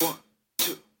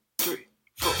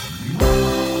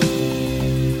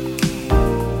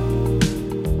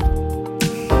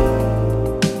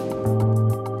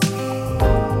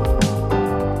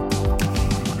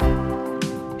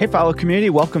Philo community.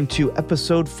 Welcome to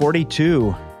episode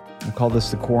 42. We'll call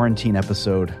this the quarantine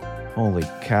episode. Holy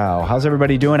cow. How's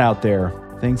everybody doing out there?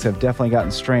 Things have definitely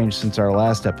gotten strange since our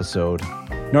last episode.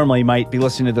 Normally, you might be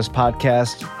listening to this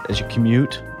podcast as you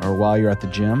commute or while you're at the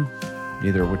gym,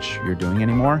 neither of which you're doing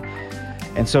anymore.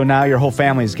 And so now your whole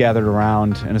family is gathered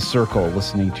around in a circle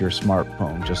listening to your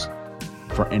smartphone just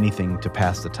for anything to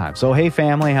pass the time. So, hey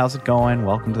family, how's it going?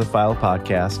 Welcome to the Philo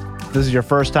Podcast. If this is your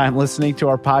first time listening to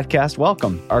our podcast,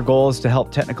 welcome. Our goal is to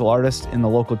help technical artists in the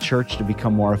local church to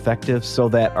become more effective so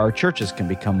that our churches can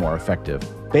become more effective.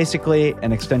 Basically,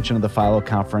 an extension of the Philo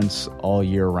Conference all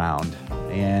year round.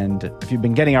 And if you've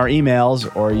been getting our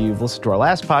emails or you've listened to our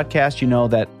last podcast, you know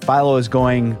that Philo is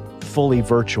going fully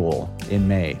virtual in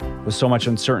May. With so much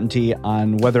uncertainty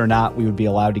on whether or not we would be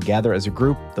allowed to gather as a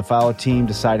group, the Philo team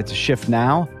decided to shift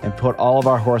now and put all of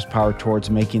our horsepower towards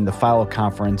making the Philo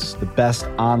Conference the best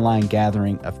online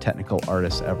gathering of technical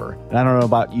artists ever. And I don't know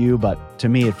about you, but to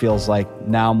me, it feels like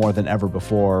now more than ever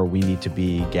before, we need to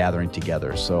be gathering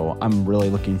together. So I'm really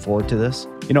looking forward to this.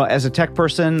 You know, as a tech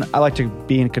person, I like to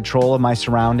be in control of my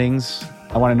surroundings.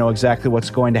 I want to know exactly what's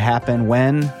going to happen,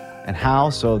 when, and how,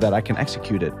 so that I can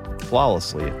execute it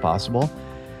flawlessly if possible.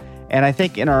 And I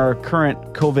think in our current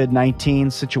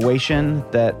COVID-19 situation,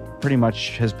 that pretty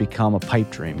much has become a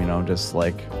pipe dream, you know, just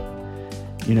like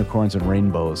unicorns and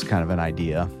rainbows kind of an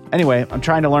idea. Anyway, I'm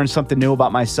trying to learn something new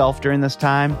about myself during this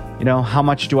time. You know, how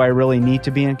much do I really need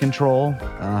to be in control?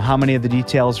 How many of the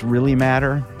details really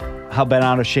matter? How bent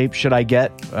out of shape should I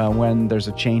get when there's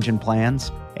a change in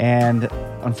plans? And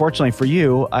unfortunately for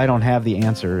you, I don't have the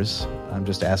answers. I'm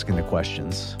just asking the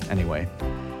questions. Anyway,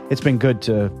 it's been good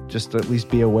to just at least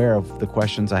be aware of the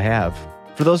questions I have.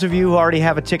 For those of you who already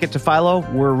have a ticket to Philo,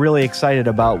 we're really excited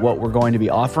about what we're going to be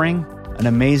offering. An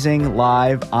amazing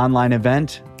live online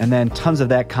event, and then tons of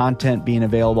that content being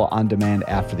available on demand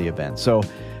after the event. So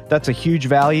that's a huge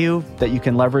value that you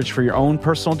can leverage for your own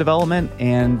personal development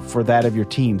and for that of your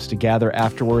teams to gather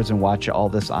afterwards and watch all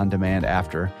this on demand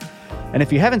after. And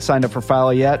if you haven't signed up for Philo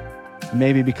yet,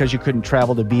 maybe because you couldn't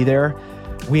travel to be there,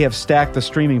 we have stacked the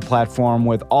streaming platform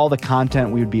with all the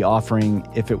content we would be offering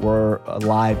if it were a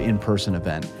live in-person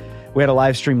event. We had a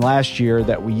live stream last year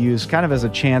that we used kind of as a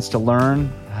chance to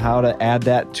learn how to add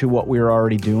that to what we were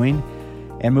already doing.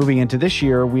 And moving into this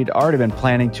year, we'd already been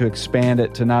planning to expand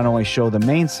it to not only show the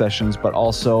main sessions, but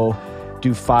also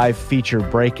do 5 featured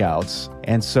breakouts.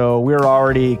 And so we're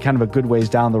already kind of a good ways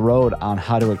down the road on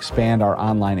how to expand our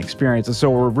online experience. And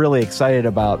so we're really excited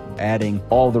about adding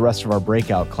all the rest of our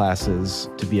breakout classes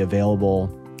to be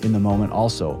available in the moment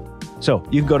also. So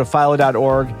you can go to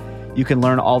philo.org. You can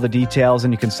learn all the details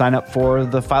and you can sign up for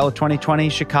the Philo 2020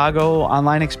 Chicago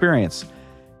online experience.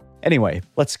 Anyway,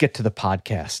 let's get to the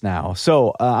podcast now.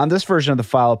 So on this version of the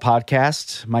Philo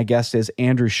Podcast, my guest is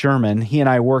Andrew Sherman. He and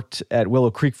I worked at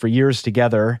Willow Creek for years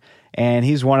together, and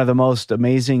he's one of the most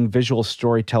amazing visual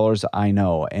storytellers I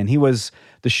know. And he was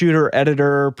the shooter,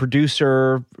 editor,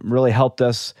 producer, really helped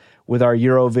us with our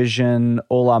Eurovision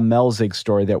Ola Melzig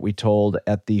story that we told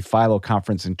at the Philo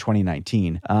conference in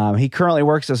 2019. He currently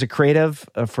works as a creative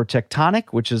for Tectonic,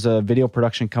 which is a video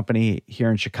production company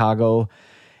here in Chicago.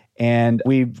 And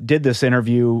we did this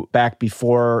interview back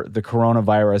before the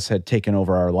coronavirus had taken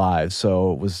over our lives,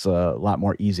 so it was a lot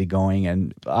more easygoing.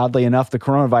 And oddly enough, the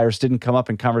coronavirus didn't come up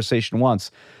in conversation once.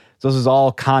 So this is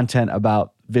all content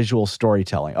about visual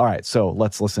storytelling. All right, so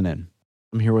let's listen in.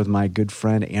 I'm here with my good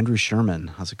friend, Andrew Sherman.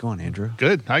 How's it going, Andrew?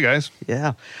 Good. Hi, guys.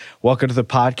 Yeah. Welcome to the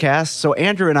podcast. So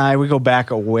Andrew and I, we go back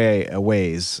a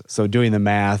ways. So doing the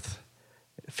math,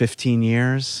 15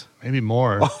 years? Maybe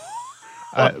more.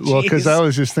 Well, because I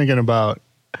was just thinking about,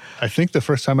 I think the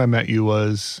first time I met you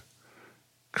was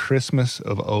Christmas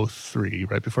of 2003,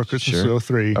 right before Christmas of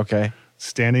 2003. Okay.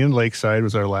 Standing in Lakeside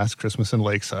was our last Christmas in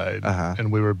Lakeside.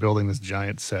 And we were building this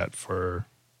giant set for,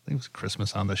 I think it was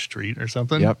Christmas on the Street or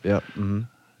something. Yep. Mm-hmm.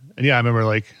 And yeah, I remember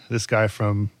like this guy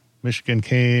from Michigan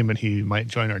came and he might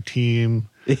join our team.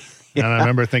 Yeah. And I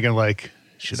remember thinking like,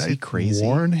 should I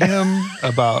warn him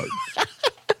about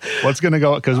what's going to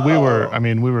go? Because we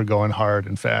were going hard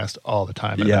and fast all the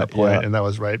time at that point. And that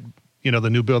was right. You know, the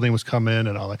new building was coming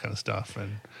and all that kind of stuff.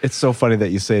 And it's so funny that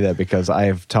you say that because I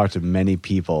have talked to many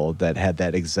people that had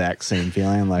that exact same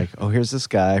feeling. Like, oh, here's this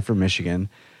guy from Michigan.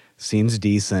 Seems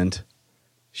decent.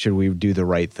 Should we do the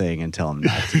right thing and tell him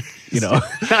not to,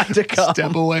 not to come?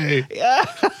 Step away. Yeah.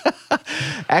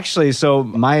 Actually, so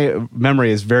my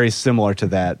memory is very similar to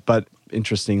that. But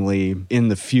interestingly, in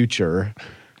the future,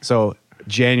 so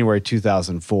January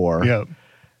 2004,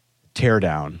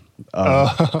 teardown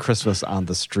of Christmas on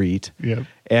the Street. Yep.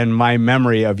 And my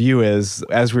memory of you is,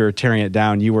 as we were tearing it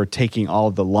down, you were taking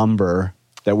all the lumber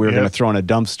that we were going to throw in a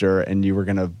dumpster and you were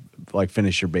going to like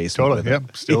finish your basement. Totally.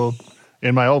 Yep. Still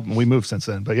in my old, we moved since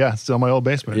then, but yeah, still my old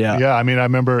basement. Yeah. Yeah. I mean, I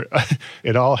remember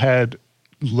it all had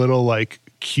little like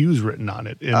cues written on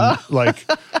it in like,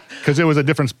 because it was at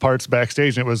different parts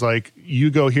backstage, and it was like, you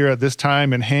go here at this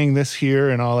time and hang this here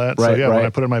and all that. So yeah, when I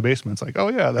put it in my basement, it's like, oh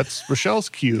yeah, that's Rochelle's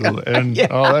cue and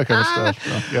all that kind of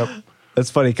stuff. So, yep. That's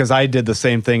funny because I did the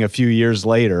same thing a few years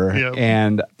later,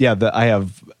 and I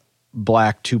have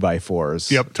black 2x4s.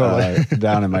 Yep, totally.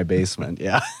 Down in my basement.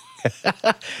 Yeah.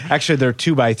 Actually, they're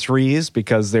 2x3s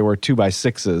because they were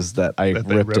 2x6s that I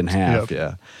ripped in half.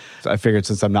 Yeah. So I figured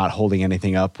since I'm not holding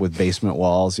anything up with basement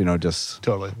walls, just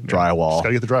drywall. Just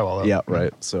gotta get the drywall up. Yeah,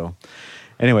 right. So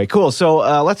anyway, cool.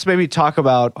 So let's maybe talk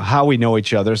about how we know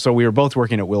each other. So we were both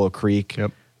working at Willow Creek.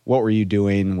 Yep. What were you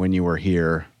doing when you were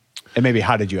here? And maybe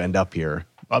how did you end up here?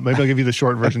 Maybe I'll give you the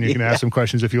short version. You can ask some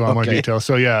questions if you want more detail.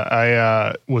 So yeah,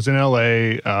 I was in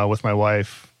LA with my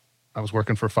wife. I was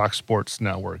working for Fox Sports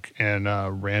Network and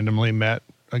randomly met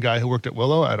a guy who worked at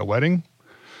Willow at a wedding.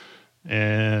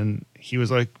 And he was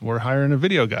like, we're hiring a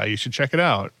video guy. You should check it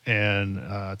out. And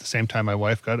at the same time, my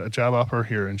wife got a job offer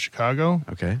here in Chicago.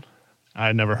 Okay. I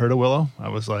had never heard of Willow. I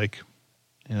was like,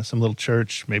 some little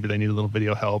church. Maybe they need a little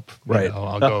video help. Right.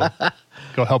 I'll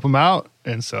go help them out.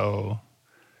 And so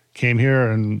came here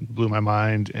and blew my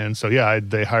mind. And so,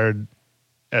 they hired,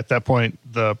 at that point,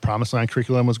 the Promised Land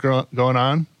curriculum was going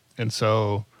on. And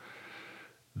so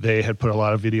they had put a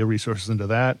lot of video resources into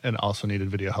that and also needed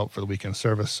video help for the weekend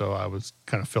service. So I was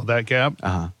kind of filled that gap.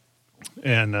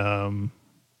 And when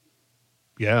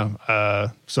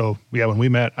we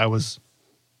met,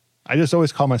 I just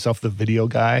always call myself the video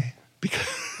guy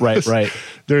because right.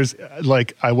 There's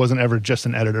like, I wasn't ever just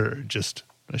an editor, just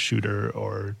a shooter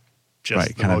or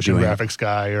just the motion graphics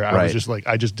guy, or I was just like,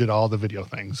 I just did all the video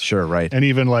things. Sure. Right. And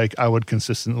even like I would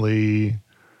consistently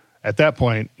at that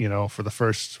point, for the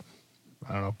first,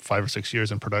 5 or 6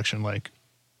 years in production, like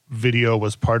video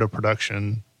was part of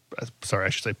production. Sorry, I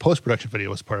should say post-production video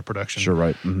was part of production. Sure,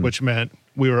 right. Mm-hmm. Which meant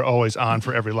we were always on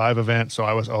for every live event. So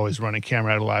I was always running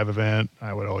camera at a live event.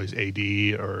 I would always AD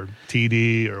or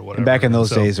TD or whatever. And back in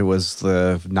those days, it was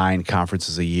the 9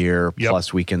 conferences a year,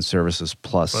 plus weekend services,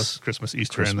 plus Christmas,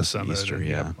 Easter, and the summit. Easter,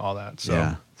 and, all that.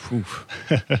 So,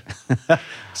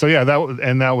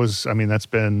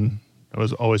 that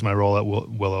was always my role at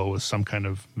Willow, was some kind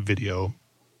of video,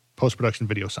 post-production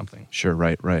video something. Sure,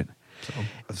 right. So.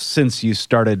 Since you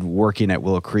started working at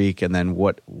Willow Creek, and then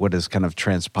what has kind of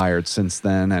transpired since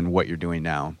then and what you're doing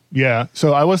now? Yeah,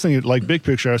 so I was thinking, like big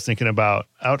picture, I was thinking about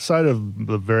outside of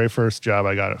the very first job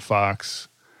I got at Fox,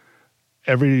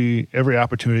 every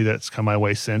opportunity that's come my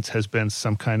way since has been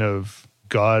some kind of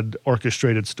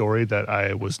God-orchestrated story that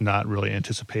I was not really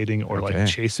anticipating or like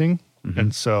chasing. Mm-hmm.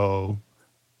 And so,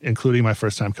 including my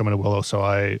first time coming to Willow. So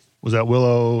I was at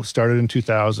Willow, started in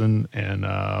 2000,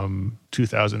 and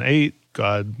 2008,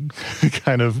 God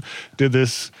kind of did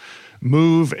this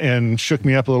move and shook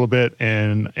me up a little bit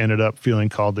and ended up feeling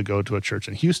called to go to a church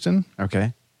in Houston.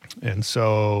 Okay. And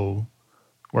so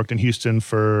worked in Houston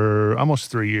for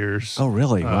almost 3 years. Oh,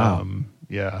 really? Wow.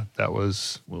 Yeah, that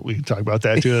was, we can talk about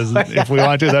that too if we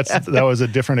want to. That was a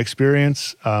different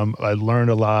experience. I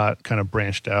learned a lot, kind of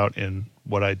branched out in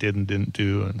what I did and didn't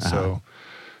do. And so,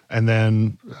 and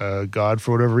then God,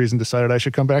 for whatever reason, decided I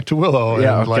should come back to Willow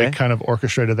and like kind of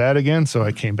orchestrated that again. So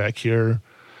I came back here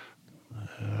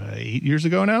 8 years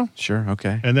ago now. Sure.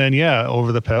 Okay. And then,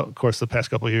 over the course of the past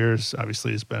couple of years,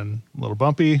 obviously it's been a little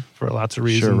bumpy for lots of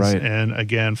reasons. Sure, right. And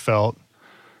again, felt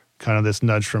kind of this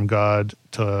nudge from God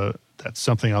that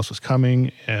something else was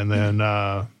coming. And then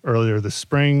earlier this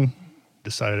spring,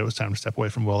 decided it was time to step away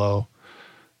from Willow.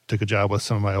 Took a job with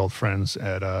some of my old friends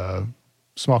at a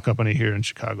small company here in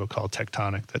Chicago called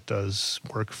Tectonic that does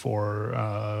work for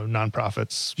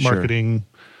nonprofits, marketing,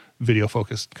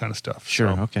 video-focused kind of stuff. Sure,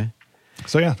 okay.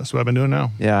 So that's what I've been doing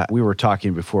now. Yeah, we were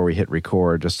talking before we hit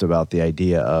record just about the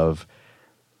idea of,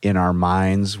 in our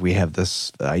minds, we have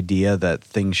this idea that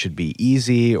things should be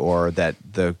easy, or that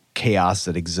the chaos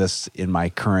that exists in my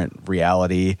current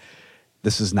reality,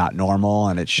 this is not normal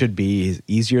and it should be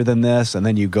easier than this. And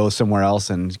then you go somewhere else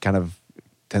and kind of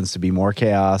tends to be more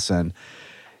chaos, and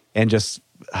just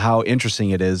how interesting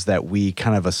it is that we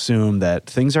kind of assume that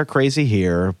things are crazy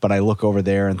here, but I look over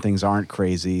there and things aren't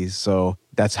crazy. So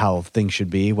that's how things should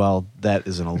be. Well, that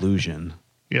is an illusion.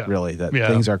 Yeah. Really, that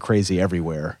things are crazy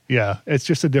everywhere. Yeah, it's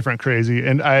just a different crazy.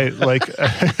 And I like,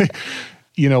 I think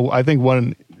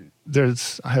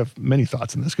I have many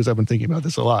thoughts in this because I've been thinking about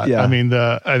this a lot. Yeah. I mean,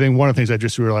 I think one of the things I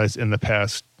just realized in the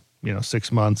past,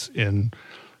 6 months in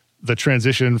the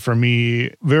transition for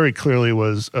me very clearly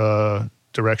was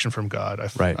direction from God. I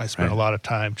spent right. a lot of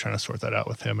time trying to sort that out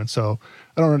with him. And so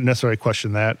I don't necessarily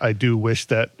question that. I do wish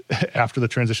that after the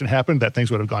transition happened, that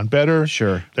things would have gone better.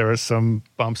 Sure. There was some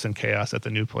bumps and chaos at the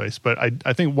new place. But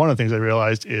I think one of the things I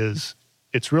realized is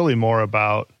it's really more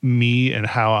about me and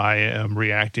how I am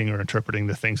reacting or interpreting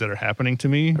the things that are happening to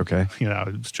me. Okay. You know, I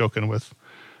was joking with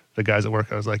the guys at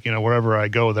work. I was like, you know, wherever I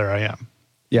go, there I am.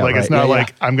 Yeah, like, right. It's not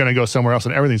like I'm going to go somewhere else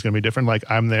and everything's going to be different. Like,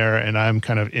 I'm there and I'm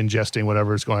kind of ingesting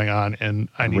whatever's going on, and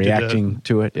I need reacting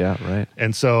to it. Yeah, right.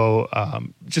 And so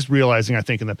just realizing, I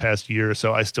think in the past year or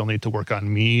so, I still need to work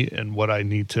on me and what I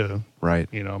need to, right.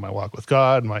 you know, my walk with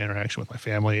God, my interaction with my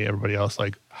family, everybody else.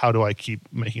 Like, how do I keep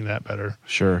making that better?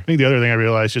 Sure. I think the other thing I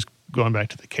realized, just going back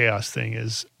to the chaos thing,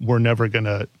 is we're never going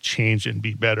to change and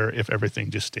be better if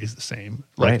everything just stays the same.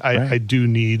 Like, I do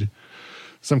need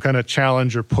some kind of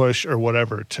challenge or push or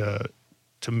whatever to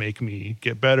make me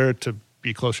get better, to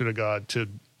be closer to God, to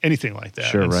anything like that.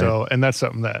 Sure, and right. so, and that's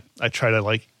something that I try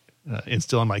to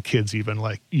instill in my kids, even,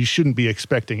 like, you shouldn't be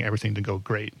expecting everything to go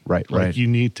great. Right, like, right. You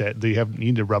need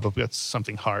to rub up against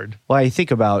something hard. Well, I think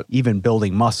about even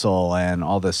building muscle and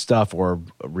all this stuff, or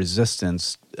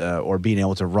resistance, or being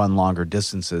able to run longer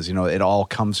distances. You know, it all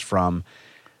comes from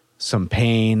some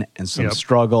pain and some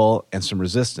struggle and some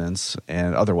resistance,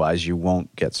 and otherwise you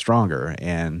won't get stronger.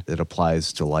 And it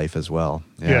applies to life as well.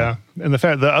 Yeah. And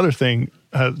the other thing,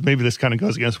 maybe this kind of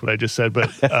goes against what I just said,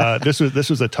 but this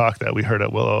was a talk that we heard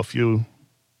at Willow maybe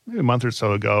a month or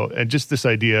so ago, and just this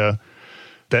idea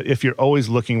that if you're always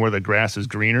looking where the grass is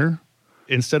greener,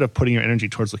 instead of putting your energy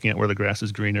towards looking at where the grass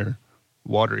is greener,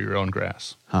 water your own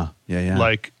grass. Huh. Yeah.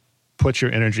 Like, put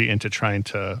your energy into trying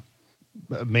to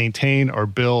maintain or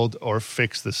build or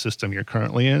fix the system you're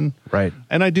currently in. Right.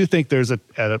 And I do think you're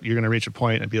going to reach a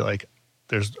point and be like,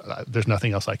 there's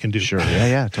nothing else I can do. Sure.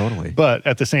 Yeah, totally. But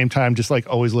at the same time, just like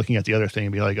always looking at the other thing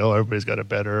and be like, oh, everybody's got it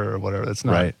better or whatever. That's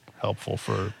not helpful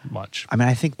for much. I mean,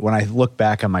 I think when I look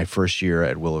back on my first year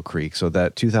at Willow Creek, so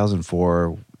that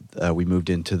 2004, we moved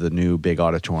into the new big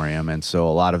auditorium. And so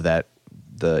a lot of that,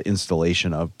 the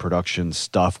installation of production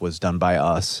stuff was done by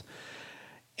us.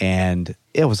 And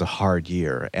it was a hard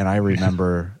year. And I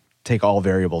remember, take all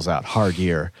variables out, hard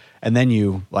year. And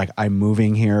then I'm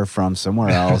moving here from somewhere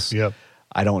else. Yep.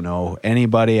 I don't know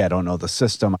anybody. I don't know the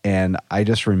system. And I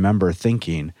just remember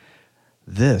thinking,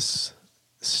 this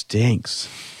stinks.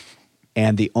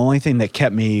 And the only thing that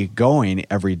kept me going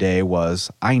every day was,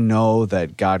 I know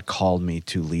that God called me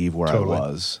to leave where I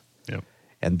was. Yep.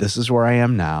 And this is where I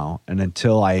am now. And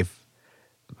until I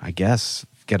guess,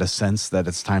 get a sense that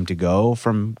it's time to go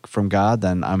from God,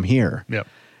 then I'm here. Yep.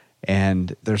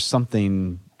 And there's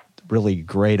something really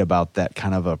great about that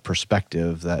kind of a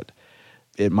perspective, that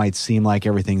it might seem like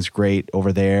everything's great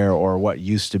over there, or what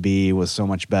used to be was so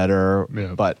much better.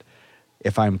 Yeah. But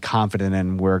if I'm confident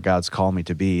in where God's called me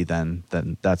to be, then I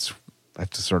have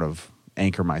to sort of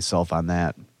anchor myself on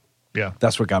that. Yeah.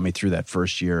 That's what got me through that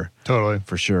first year. Totally.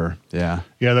 For sure. Yeah.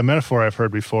 Yeah. The metaphor I've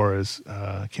heard before is,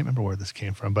 I can't remember where this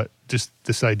came from, but just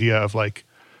this idea of, like,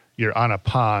 you're on a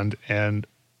pond and,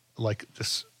 like,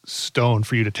 this stone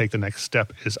for you to take the next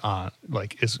step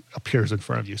appears in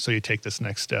front of you. So you take this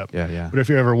next step. Yeah. But if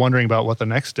you're ever wondering about what the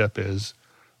next step is,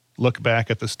 look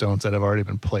back at the stones that have already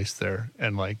been placed there,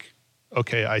 and, like,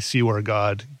 okay, I see where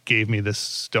God gave me this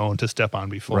stone to step on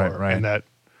before. Right. And that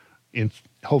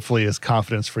hopefully is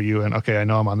confidence for you. And, okay, I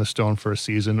know I'm on the stone for a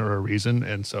season or a reason.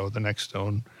 And so the next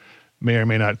stone may or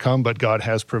may not come, but God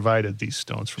has provided these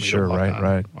stones for me to walk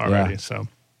on already. Yeah. So,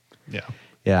 yeah.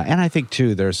 Yeah. And I think,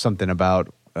 too, there's something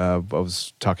about, I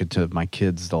was talking to my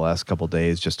kids the last couple of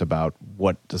days just about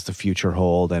what does the future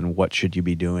hold and what should you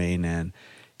be doing. And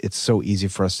it's so easy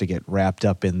for us to get wrapped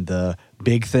up in the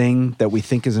big thing that we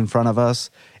think is in front of us,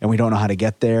 and we don't know how to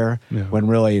get there, when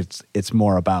really it's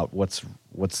more about what's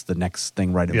the next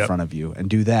thing right in front of you,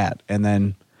 and do that, and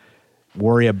then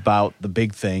worry about the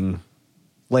big thing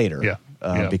later.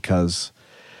 Because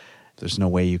there's no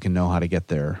way you can know how to get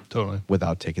there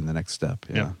without taking the next step.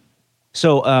 Yeah.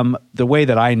 So the way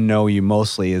that I know you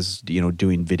mostly is,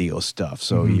 doing video stuff.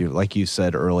 So you, like you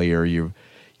said earlier, you're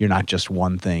not just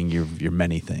one thing, you're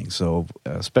many things. So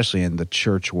especially in the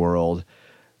church world,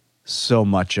 so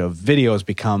much of video has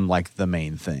become like the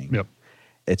main thing. Yep.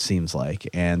 It seems like.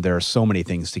 And there are so many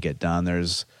things to get done.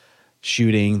 There's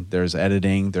shooting, there's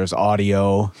editing, there's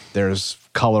audio, there's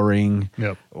coloring,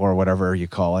 or whatever you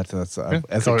call it. That's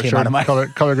as it came out of my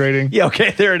color grading. Yeah,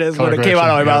 okay, there it is. When it came out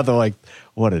of my mouth, I'm like,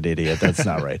 what an idiot. That's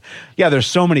not right. Yeah, there's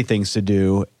so many things to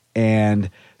do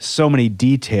and so many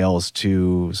details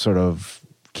to sort of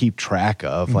keep track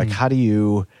of. Like, how do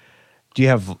you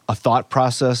have a thought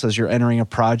process as you're entering a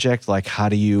project? Like, how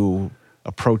do you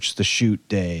approach the shoot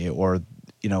day, or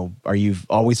are you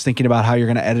always thinking about how you're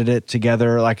going to edit it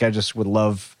together? Like, I just would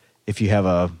love if you have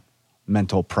a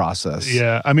mental process.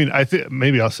 Yeah. I mean, I think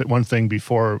maybe I'll say one thing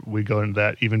before we go into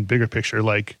that even bigger picture.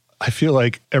 Like, I feel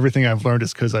like everything I've learned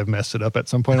is because I've messed it up at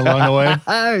some point along the way.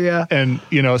 Yeah. And,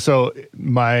 so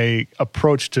my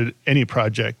approach to any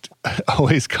project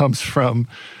always comes from,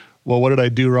 well, what did I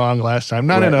do wrong last time?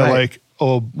 Not in a like,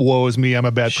 oh, woe is me, I'm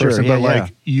a bad person, but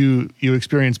like you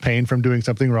experience pain from doing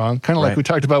something wrong, kind of like we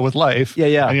talked about with life.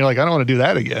 Yeah. And you're like, I don't want to do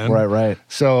that again. Right.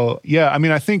 So, I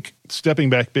mean, I think stepping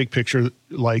back big picture,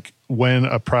 like when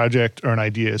a project or an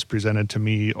idea is presented to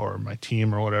me or my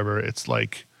team or whatever, it's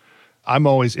like, I'm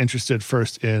always interested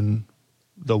first in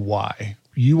the why.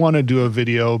 You want to do a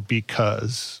video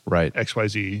because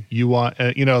XYZ. You want,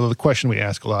 the question we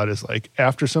ask a lot is like,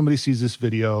 after somebody sees this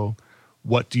video,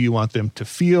 what do you want them to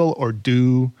feel or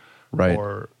do? Right.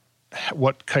 Or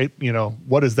what type,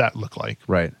 what does that look like?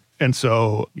 Right. And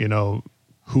so,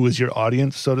 who is your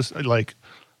audience? So to like,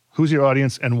 who's your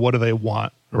audience and what do they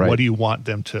want? Or what do you want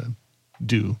them to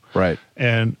do? Right.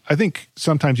 And I think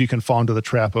sometimes you can fall into the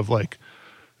trap of like,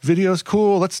 video's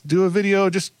cool, let's do a video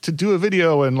just to do a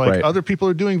video. And like other people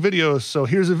are doing videos, so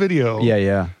here's a video.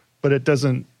 Yeah. But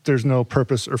there's no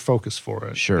purpose or focus for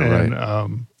it. Sure, and,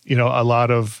 right. A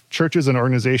lot of churches and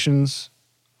organizations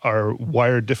are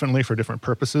wired differently for different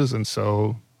purposes. And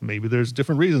so maybe there's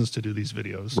different reasons to do these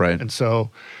videos. Right. And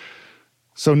so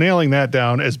nailing that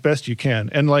down as best you can.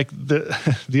 And like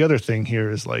the other thing here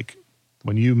is like,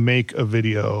 when you make a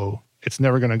video, it's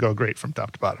never going to go great from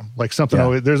top to bottom. Like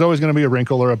there's always going to be a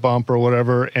wrinkle or a bump or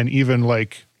whatever. And even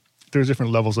like, there's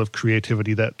different levels of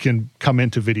creativity that can come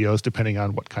into videos depending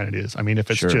on what kind it is. I mean,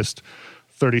 if it's just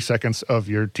 30 seconds of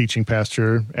your teaching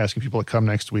pastor asking people to come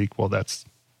next week, well, there's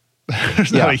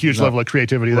not a huge level of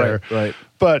creativity there. Right.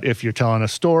 But if you're telling a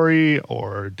story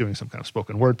or doing some kind of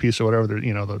spoken word piece or whatever,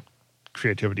 the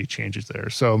creativity changes there.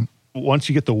 So once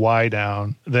you get the why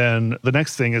down, then the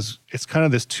next thing is it's kind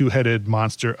of this two-headed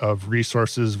monster of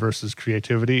resources versus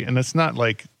creativity. And it's not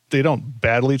like they don't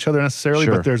battle each other necessarily,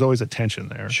 but there's always a tension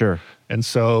there. Sure. And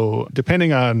so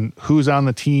depending on who's on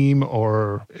the team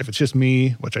or if it's just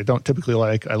me, which I don't typically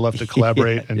like, I love to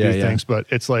collaborate and do things, but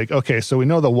it's like, okay, so we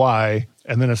know the why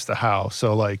and then it's the how.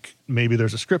 So like maybe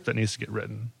there's a script that needs to get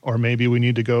written, or maybe we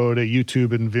need to go to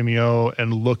YouTube and Vimeo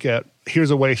and look at,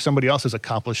 here's a way somebody else has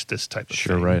accomplished this type of thing.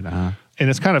 Sure, right. Uh-huh. And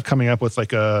it's kind of coming up with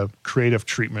like a creative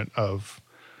treatment of,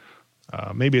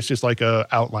 maybe it's just like a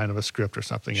outline of a script or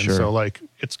something. And so like,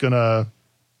 it's going to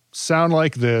sound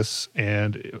like this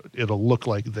and it'll look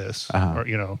like this, or,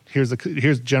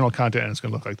 here's general content and it's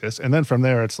going to look like this. And then from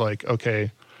there, it's like,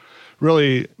 okay,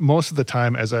 really most of the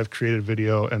time as I've created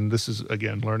video, and this is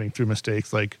again, learning through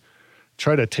mistakes, like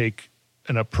try to take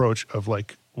an approach of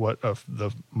like what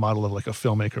the model of like a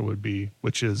filmmaker would be,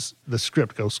 which is the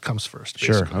script comes first.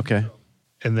 Basically. Sure. Okay.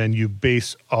 And then you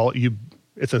base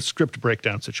it's a script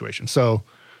breakdown situation. So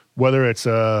whether it's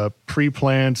a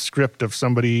pre-planned script of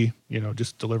somebody,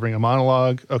 just delivering a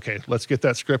monologue, okay, let's get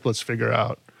that script. Let's figure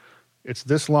out it's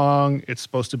this long. It's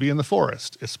supposed to be in the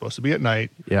forest. It's supposed to be at night.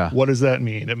 Yeah. What does that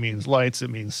mean? It means lights. It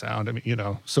means sound. I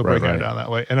mean, so breaking it down that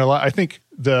way. And I think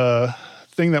the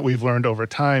thing that we've learned over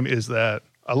time is that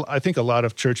I think a lot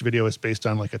of church video is based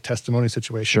on like a testimony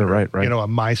situation. Sure, right. A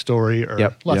my story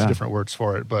or lots of different words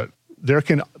for it. But there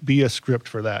can be a script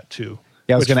for that too.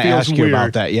 Yeah, I was going to ask you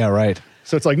about that. Yeah, right.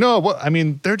 So it's like, no,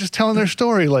 they're just telling their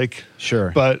story. Like,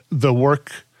 sure. But the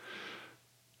work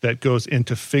that goes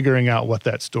into figuring out what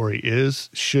that story is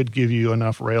should give you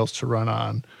enough rails to run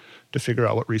on to figure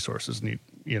out what resources need,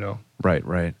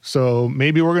 Right. So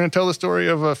maybe we're going to tell the story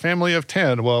of a family of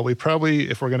 10. Well, we probably,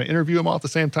 if we're going to interview them all at the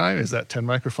same time, is that 10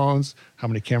 microphones? How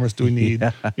many cameras do we need?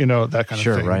 That kind of thing.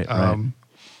 Sure, right.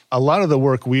 A lot of the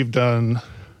work we've done,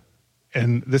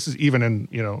 and this is even in,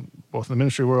 both in the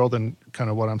ministry world and kind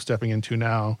of what I'm stepping into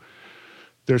now,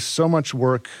 there's so much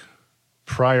work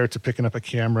prior to picking up a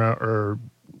camera or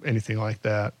anything like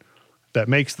that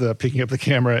makes the picking up the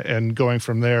camera and going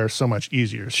from there so much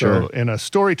easier. Sure. So in a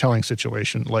storytelling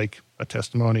situation, like a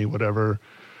testimony, whatever,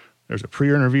 there's a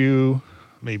pre-interview,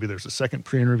 maybe there's a second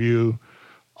pre-interview,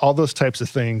 all those types of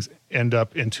things end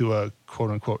up into a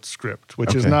quote unquote script,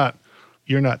 which is not,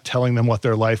 you're not telling them what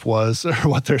their life was or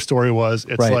what their story was.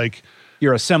 It's like,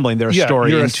 you're assembling their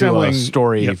story into a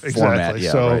story format. Exactly.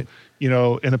 Yeah,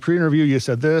 so, in the pre-interview, you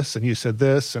said this and you said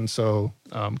this. And so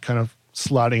kind of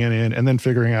slotting it in and then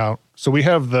figuring out. So we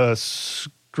have the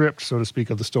script, so to speak,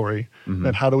 of the story.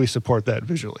 Then how do we support that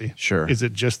visually? Sure. Is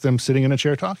it just them sitting in a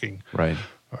chair talking? Right.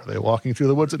 Are they walking through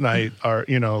the woods at night? Are,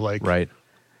 right.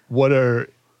 What are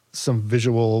some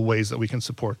visual ways that we can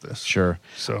support this. Sure.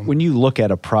 So when you look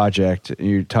at a project,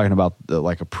 you're talking about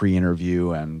like a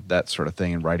pre-interview and that sort of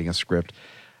thing and writing a script,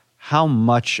 how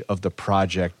much of the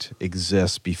project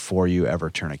exists before you ever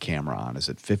turn a camera on? Is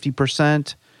it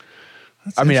 50%?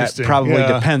 I mean, it probably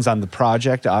depends on the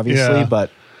project, obviously,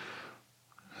 but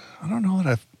I don't know that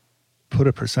I've put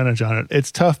a percentage on it.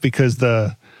 It's tough because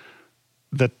the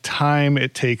time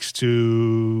it takes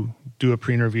to do a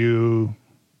pre-interview,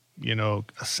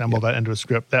 assemble that into a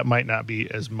script, that might not be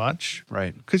as much.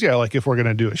 Right. Because, like if we're going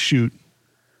to do a shoot,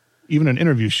 even an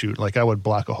interview shoot, like I would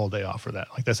block a whole day off for that.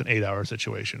 Like that's an 8-hour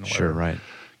situation. Sure, right.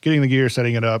 Getting the gear,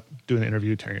 setting it up, doing the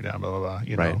interview, tearing it down, blah, blah,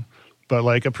 blah, know. But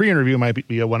like a pre-interview might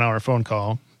be a 1-hour phone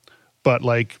call, but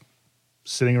like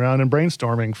sitting around and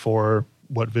brainstorming for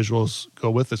what visuals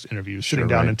go with this interview, sitting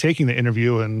down and taking the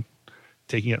interview and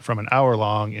taking it from an hour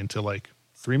long into like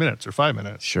 3 minutes or 5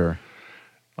 minutes. Sure.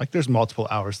 Like there's multiple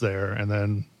hours there, and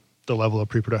then the level of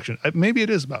pre-production, maybe it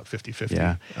is about 50-50.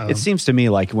 Yeah. It seems to me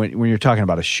like when you're talking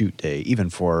about a shoot day, even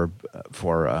for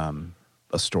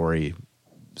a story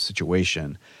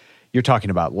situation, you're talking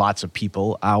about lots of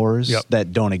people hours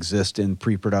that don't exist in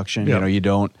pre-production. You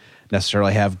don't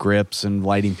necessarily have grips and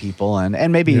lighting people,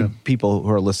 and maybe people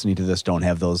who are listening to this don't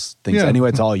have those things anyway.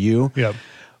 It's all you. Yeah.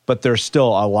 But there's still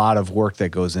a lot of work that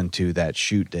goes into that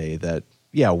shoot day that,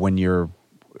 when you're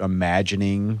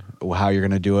imagining how you're going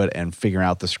to do it and figuring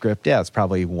out the script, it's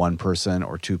probably one person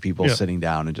or two people sitting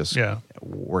down and just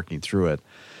working through it.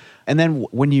 And then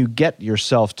when you get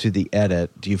yourself to the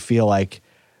edit, do you feel like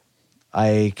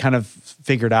I kind of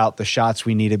figured out the shots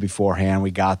we needed beforehand,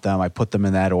 we got them, I put them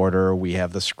in that order, we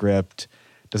have the script?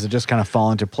 Does it just kind of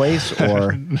fall into place,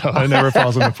 or? No, it never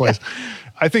falls into place.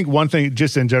 I think one thing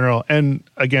just in general, and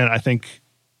again, I think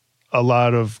a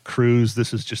lot of crews,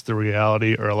 this is just the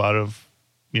reality, or a lot of,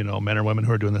 men or women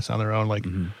who are doing this on their own. Like,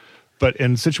 but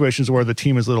in situations where the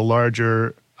team is a little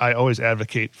larger, I always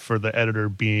advocate for the editor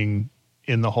being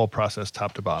in the whole process,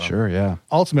 top to bottom. Sure, yeah.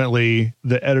 Ultimately,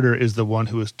 the editor is the one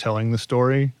who is telling the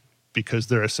story because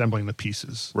they're assembling the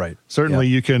pieces. Right. Certainly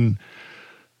you can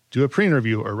do a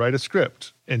pre-interview or write a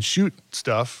script and shoot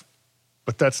stuff,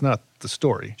 but that's not the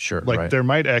story. Sure, Like there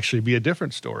might actually be a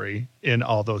different story in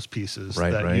all those pieces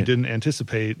that you didn't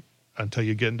anticipate until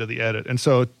you get into the edit. And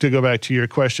so to go back to your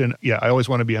question, I always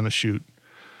want to be on the shoot,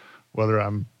 whether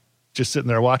I'm just sitting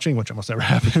there watching, which almost never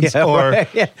happens, or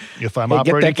if I'm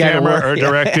operating camera or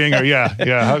directing, or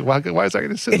why is I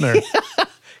just sitting there?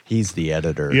 He's the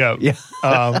editor. Yeah.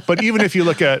 But even if you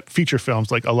look at feature films,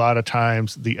 like a lot of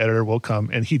times the editor will come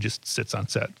and he just sits on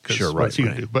set because what's he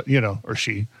gonna do? But or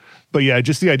she. But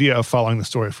just the idea of following the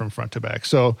story from front to back.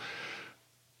 So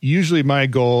usually my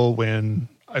goal when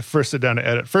I first sit down to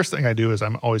edit, first thing I do is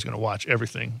I'm always going to watch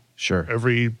everything. Sure.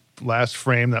 Every last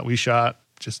frame that we shot,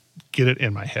 just get it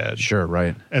in my head. Sure,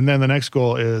 right. And then the next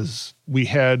goal is we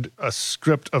had a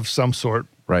script of some sort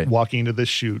walking into this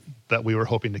shoot that we were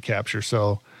hoping to capture.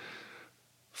 So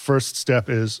first step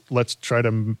is let's try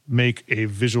to make a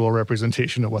visual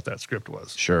representation of what that script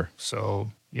was. Sure. So,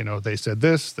 they said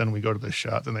this, then we go to this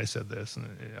shot, then they said this.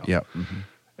 And,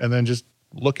 and then just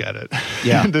look at it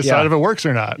and decide if it works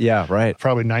or not. Yeah, right.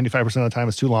 Probably 95% of the time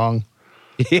it's too long.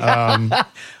 Only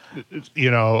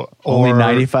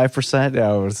 95%?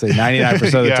 I would say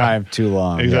 99% of the time too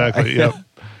long. Exactly. Yep.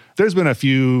 There's been a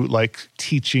few like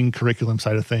teaching curriculum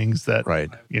side of things that,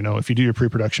 if you do your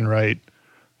pre-production right,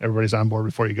 everybody's on board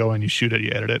before you go and you shoot it, you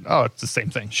edit it. Oh, it's the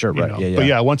same thing. Sure, right.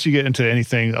 But once you get into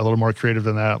anything a little more creative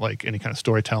than that, like any kind of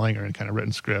storytelling or any kind of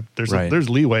written script, there's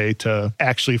leeway to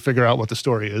actually figure out what the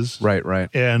story is. Right.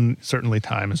 And certainly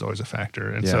time is always a factor.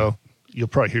 And so you'll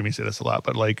probably hear me say this a lot,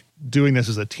 but like doing this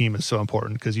as a team is so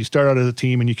important because you start out as a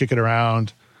team and you kick it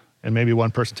around and maybe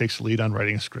one person takes the lead on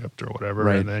writing a script or whatever.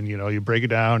 And then, you break it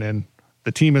down and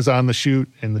the team is on the shoot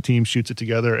and the team shoots it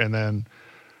together. And then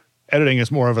editing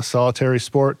is more of a solitary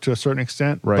sport to a certain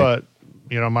extent. Right. But,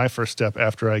 my first step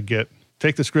after I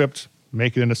take the script,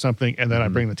 make it into something, and then I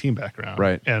bring the team back around.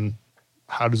 Right. And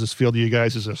how does this feel to you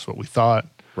guys? Is this what we thought?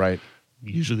 Right.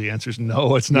 Usually the answer is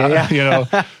no, it's not.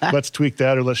 Let's tweak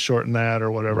that or let's shorten that or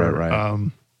whatever.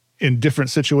 Right. In different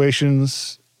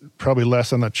situations, probably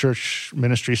less on the church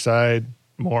ministry side,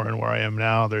 more in where I am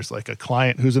now, there's like a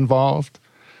client who's involved.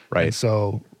 Right. And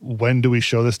so when do we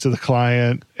show this to the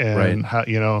client? And how,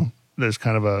 there's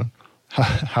kind of a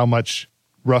how much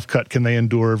rough cut can they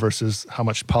endure versus how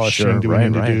much polishing do we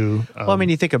need to do? Well, I mean,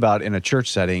 you think about in a church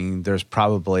setting, there's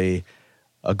probably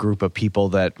a group of people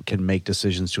that can make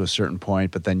decisions to a certain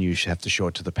point, but then you have to show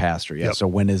it to the pastor. So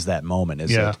when is that moment?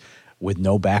 Is it with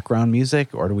no background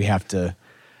music, or do we have to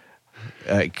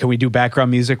Can we do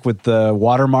background music with the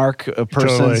watermark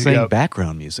person saying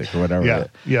background music or whatever?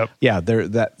 Yeah.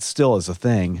 That still is a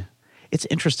thing. It's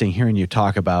interesting hearing you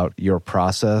talk about your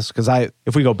process because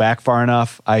if we go back far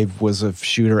enough, I was a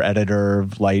shooter, editor,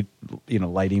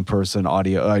 lighting person,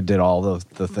 audio. I did all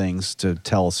the things to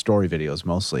tell story videos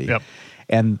mostly. Yep.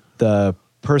 And the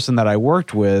person that I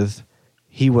worked with,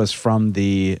 he was from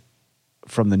the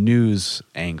news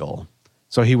angle,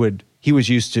 so he was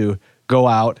used to go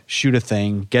out, shoot a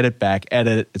thing, get it back,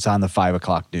 edit it. It's on the 5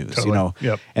 o'clock news, Totally.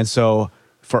 Yep. And so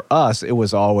for us, it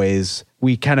was always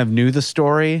we kind of knew the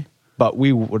story. But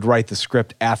we would write the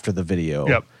script after the video.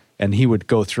 Yep. And he would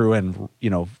go through and,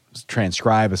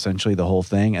 transcribe essentially the whole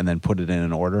thing and then put it in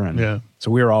an order. And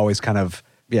so we were always kind of,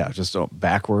 just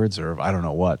backwards or I don't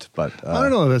know what. But I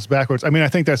don't know if it's backwards. I mean, I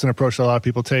think that's an approach that a lot of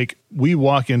people take. We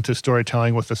walk into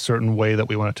storytelling with a certain way that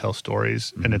we want to tell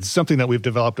stories. Mm-hmm. And it's something that we've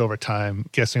developed over time.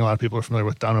 Guessing a lot of people are familiar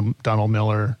with Donald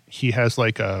Miller. He has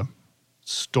like a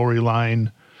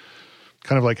storyline,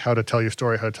 kind of like how to tell your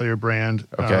story, how to tell your brand.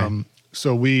 Okay.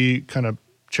 So we kind of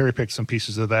cherry-picked some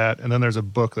pieces of that. And then there's a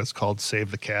book that's called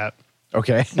Save the Cat.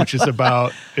 Okay. Which is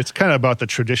it's kind of about the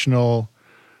traditional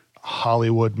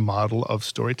Hollywood model of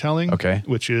storytelling. Okay.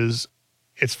 Which is,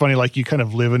 it's funny, like you kind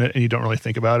of live in it and you don't really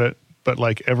think about it. But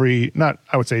like I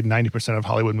would say 90% of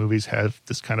Hollywood movies have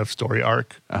this kind of story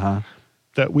arc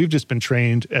that we've just been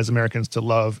trained as Americans to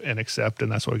love and accept.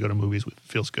 And that's why we go to movies. It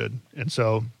feels good. And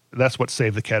so that's what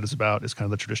Save the Cat is about, is kind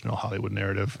of the traditional Hollywood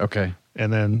narrative. Okay.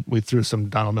 And then we threw some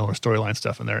Donald Miller storyline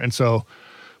stuff in there. And so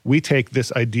we take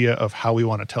this idea of how we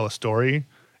want to tell a story,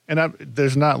 and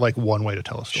there's not like one way to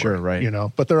tell a story. Sure,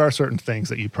 right. But there are certain things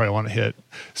that you probably want to hit.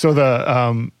 So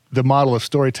the model of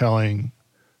storytelling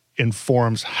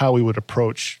informs how we would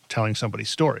approach telling somebody's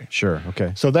story. Sure,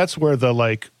 okay. So that's where the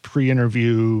like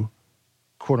pre-interview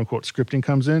quote-unquote scripting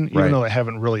comes in. Even though I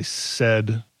haven't really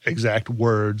said exact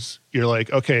words, you're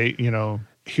like, okay,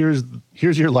 here's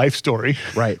your life story.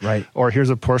 Right. Or here's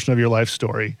a portion of your life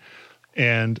story.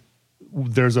 And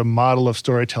there's a model of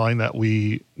storytelling that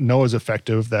we know is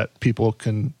effective that people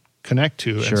can connect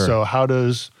to. Sure. And so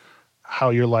how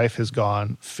your life has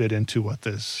gone fit into what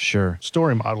this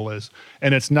story model is.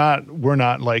 And we're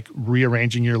not like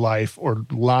rearranging your life or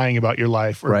lying about your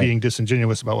life or being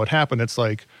disingenuous about what happened. It's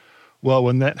like, well,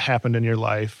 when that happened in your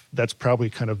life, that's probably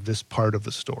kind of this part of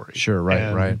the story. Sure,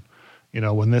 right.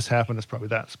 When this happened, it's probably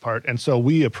that part. And so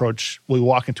we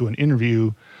walk into an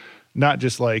interview, not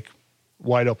just like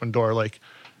wide open door, like,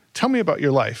 tell me about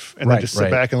your life. And then just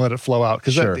sit back and let it flow out.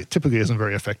 Because that typically isn't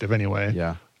very effective anyway.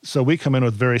 Yeah. So we come in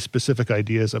with very specific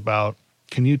ideas about,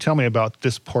 can you tell me about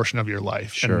this portion of your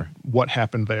life? Sure. And what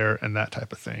happened there and that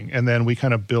type of thing. And then we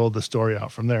kind of build the story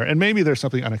out from there. And maybe there's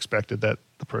something unexpected that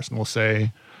the person will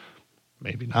say,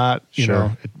 maybe not. You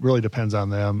know, it really depends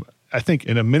on them. I think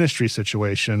in a ministry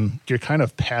situation, you're kind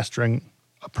of pastoring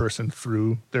a person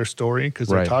through their story because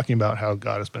they're talking about how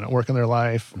God has been at work in their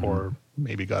life, or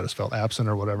maybe God has felt absent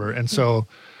or whatever. And so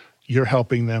you're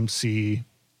helping them see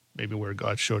maybe where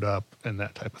God showed up and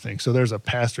that type of thing. So there's a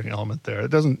pastoring element there.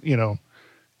 It doesn't, in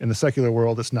the secular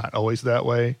world, it's not always that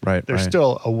way. Right. There's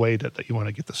still a way that you want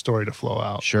to get the story to flow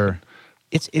out. Sure.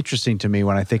 It's interesting to me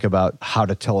when I think about how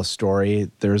to tell a story.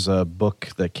 There's a book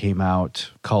that came out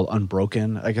called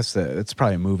Unbroken. I guess it's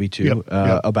probably a movie too,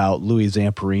 about Louis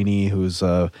Zamperini, who's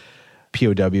a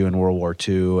POW in World War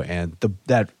II. And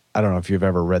that I don't know if you've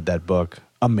ever read that book.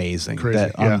 Amazing.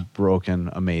 Crazy, Unbroken,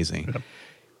 amazing. Yep.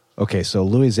 Okay, so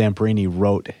Louis Zamperini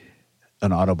wrote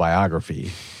an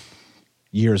autobiography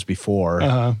years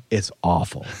before. It's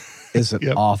awful. It's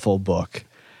an awful book.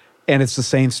 And it's the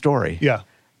same story. Yeah.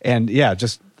 And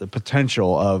just the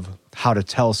potential of how to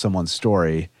tell someone's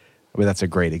story. I mean, that's a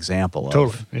great example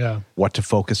of what to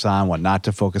focus on, what not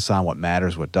to focus on, what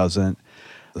matters, what doesn't.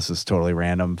 This is totally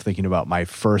random. Thinking about my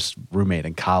first roommate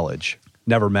in college.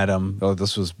 Never met him. Oh,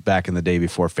 this was back in the day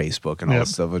before Facebook and all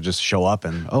this stuff. Would just show up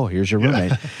and, here's your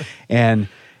roommate. And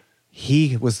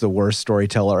he was the worst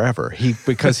storyteller ever.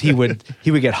 Because he would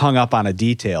get hung up on a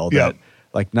detail that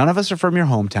like, none of us are from your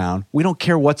hometown. We don't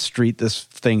care what street this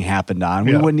thing happened on.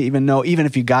 We wouldn't even know. Even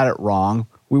if you got it wrong,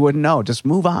 we wouldn't know. Just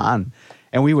move on.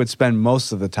 And we would spend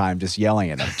most of the time just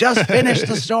yelling at him, just finish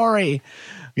the story.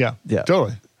 Yeah,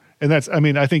 totally. And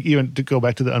I think even to go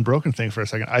back to the Unbroken thing for a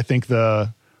second, I think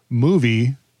the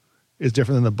movie is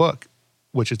different than the book,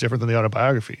 which is different than the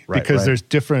autobiography. Because there's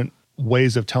different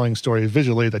ways of telling stories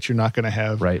visually that you're not going to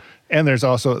have. Right. And there's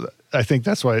also, I think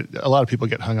that's why a lot of people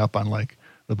get hung up on like,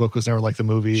 the book was never like the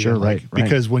movie. Sure, right.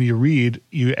 Because when you read,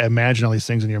 you imagine all these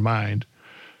things in your mind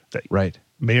that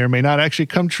may or may not actually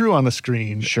come true on the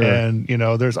screen. Sure. And,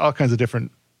 there's all kinds of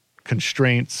different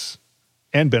constraints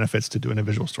and benefits to doing a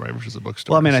visual story versus a book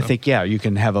story. Well, I mean, I think, you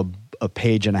can have a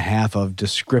page and a half of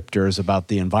descriptors about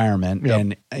the environment,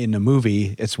 and in a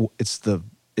movie, it's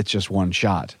just one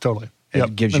shot. Totally.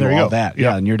 It gives you all that.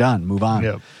 Yeah, and you're done. Move on.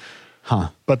 Yep. Huh.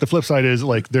 But the flip side is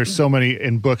like there's so many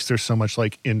in books, there's so much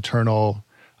like internal,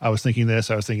 I was thinking this,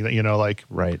 I was thinking that, like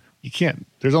right. You can't,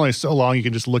 there's only so long you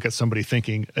can just look at somebody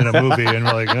thinking in a movie and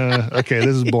we're like, okay,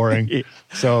 this is boring.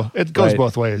 So it goes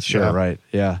both ways. Sure, right.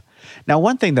 Yeah. Now,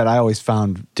 one thing that I always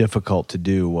found difficult to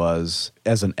do was,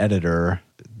 as an editor,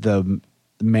 the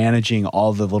managing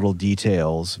all the little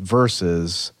details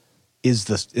versus is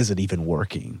it even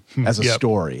working as a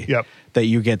story? Yep. That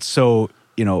you get so,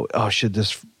 should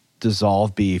this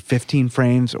dissolve be 15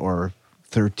 frames or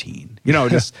 13?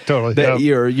 Just totally. That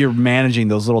you're managing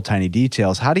those little tiny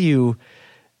details. How do you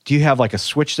have like a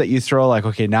switch that you throw, like,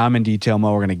 okay, now I'm in detail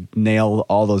mode, we're going to nail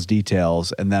all those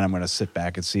details, and then I'm going to sit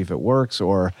back and see if it works?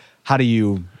 Or how do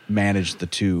you manage the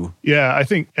two? Yeah, I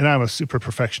think, and I'm a super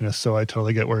perfectionist, so I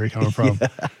totally get where you're coming from.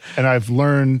 And I've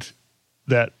learned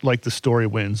that like the story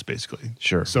wins, basically.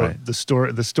 Sure. So right. the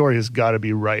story has got to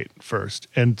be right first.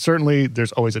 And certainly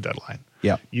there's always a deadline.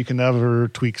 Yeah. You can never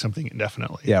tweak something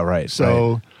indefinitely. Yeah, right.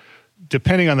 So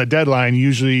depending on the deadline,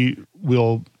 usually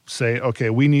we'll say, okay,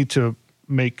 we need to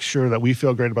make sure that we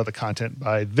feel great about the content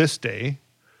by this day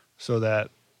so that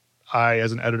I,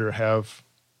 as an editor, have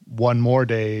one more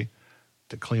day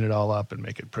to clean it all up and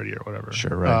make it pretty or whatever.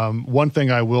 Sure, right. One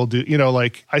thing I will do,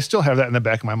 like I still have that in the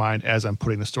back of my mind as I'm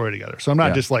putting the story together. So I'm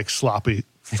not just like sloppy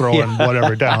throwing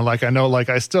whatever down. Like I know, like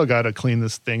I still got to clean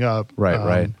this thing up. Right,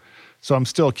 right. So I'm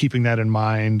still keeping that in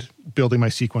mind, building my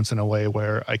sequence in a way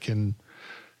where I can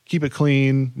keep it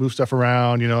clean, move stuff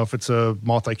around. If it's a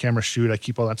multi-camera shoot, I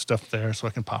keep all that stuff there so I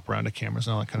can pop around to cameras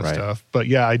and all that kind of stuff. But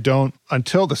yeah, I don't,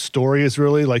 until the story is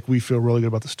really like, we feel really good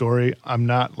about the story, I'm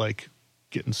not like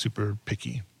getting super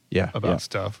picky about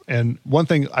stuff. And one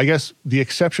thing, I guess the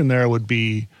exception there would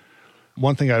be,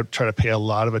 one thing I try to pay a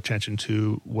lot of attention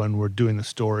to when we're doing the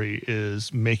story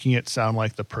is making it sound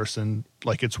like the person,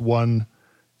 like it's one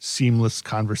seamless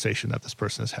conversation that this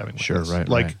person is having with us. Right.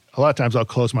 Like right. a lot of times I'll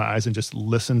close my eyes and just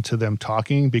listen to them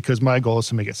talking because my goal is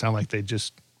to make it sound like they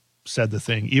just said the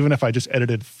thing. Even if I just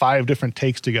edited 5 different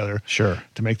takes together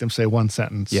to make them say one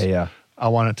sentence. Yeah. I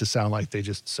want it to sound like they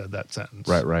just said that sentence.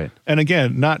 Right. And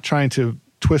again, not trying to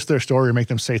twist their story or make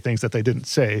them say things that they didn't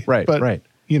say. Right. But,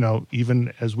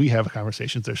 even as we have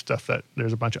conversations, there's stuff that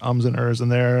there's a bunch of ums and ers in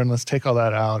there, and let's take all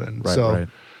that out. And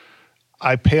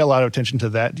I pay a lot of attention to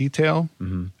that detail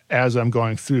as I'm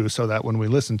going through so that when we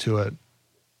listen to it,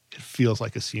 it feels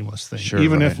like a seamless thing. Sure,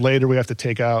 Even if later we have to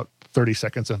take out 30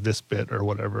 seconds of this bit or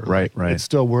whatever. Right. It's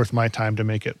still worth my time to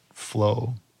make it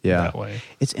flow that way.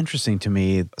 It's interesting to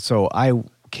me. So I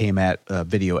came at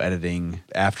video editing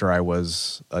after I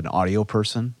was an audio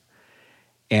person.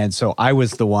 And so I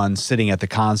was the one sitting at the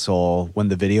console when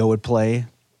the video would play.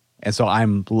 And so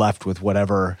I'm left with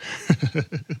whatever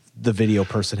the video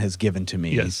person has given to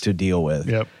me to deal with.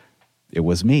 Yep. It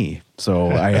was me.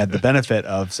 So I had the benefit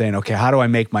of saying, okay, how do I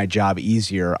make my job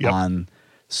easier on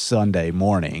Sunday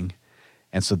morning?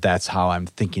 And so that's how I'm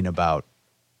thinking about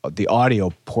the audio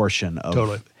portion of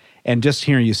Totally. And just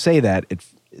hearing you say that,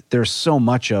 there's so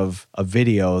much of a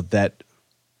video that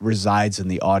resides in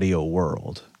the audio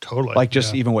world. Totally. Like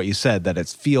just even what you said, that it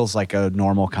feels like a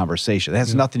normal conversation. It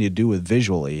has nothing to do with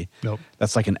visually. Nope.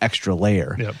 That's like an extra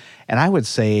layer. Yep. And I would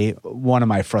say one of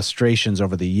my frustrations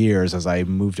over the years as I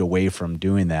moved away from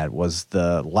doing that was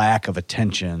the lack of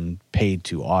attention paid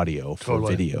to audio for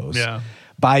videos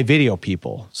by video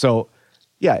people. So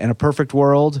in a perfect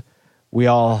world, we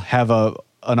all have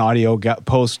an audio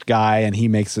post guy and he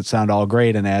makes it sound all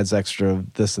great and adds extra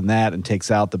this and that and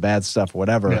takes out the bad stuff,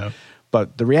 whatever. Yeah.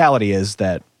 But the reality is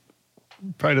that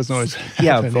probably doesn't always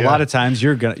happen. A lot of times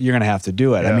you're gonna have to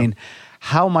do it. I mean,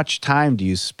 how much time do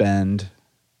you spend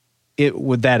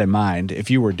with that in mind? If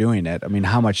you were doing it, I mean,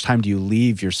 how much time do you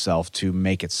leave yourself to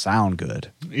make it sound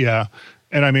good? Yeah,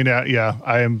 and I mean,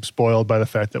 I am spoiled by the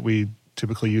fact that we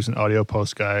typically use an audio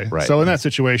post guy. Right. So in that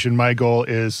situation, my goal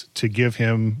is to give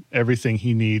him everything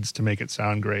he needs to make it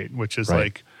sound great, which is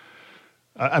like,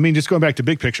 I mean, just going back to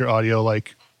big picture audio,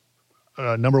 like.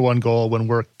 Number one goal when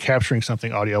we're capturing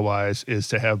something audio-wise is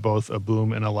to have both a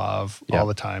boom and a lav all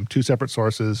the time. 2 separate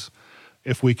sources.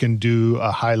 If we can do a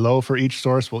high-low for each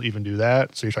source, we'll even do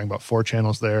that. So you're talking about 4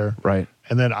 channels there. Right.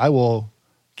 And then I will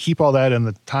keep all that in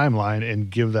the timeline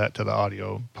and give that to the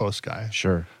audio post guy.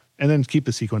 Sure. And then keep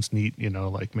the sequence neat,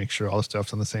 like make sure all the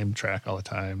stuff's on the same track all the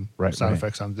time. Right. Sound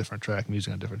effects on a different track,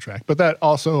 music on a different track. But that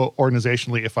also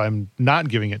organizationally, if I'm not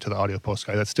giving it to the audio post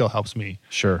guy, that still helps me.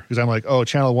 Sure. Because I'm like, oh,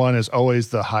 channel 1 is always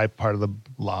the high part of the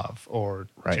lav, or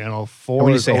channel 4. And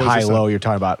when you say high, low, you're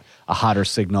talking about a hotter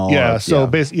signal. Yeah.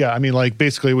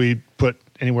 Basically we put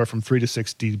anywhere from 3 to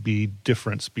 6 dB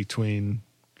difference between,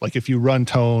 like if you run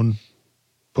tone,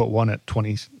 put one at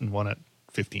 20 and one at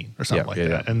 15 or something like that.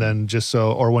 Yeah. And then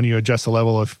or when you adjust the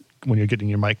level when you're getting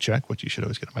your mic check, which you should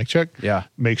always get a mic check,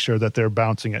 make sure that they're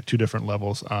bouncing at 2 different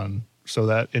levels so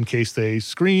that in case they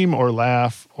scream or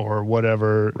laugh or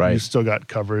whatever, you still got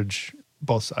coverage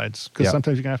both sides. Because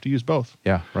sometimes you're going to have to use both.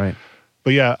 Yeah, right.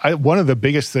 But yeah, one of the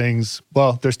biggest things,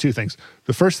 well, there's 2 things.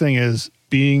 The first thing is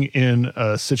being in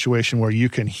a situation where you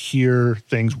can hear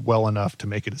things well enough to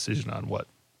make a decision on what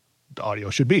the audio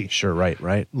should be. Sure,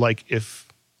 right. Like if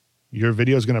your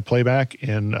video is going to play back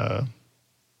in a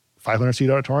 500-seat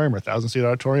auditorium or 1,000-seat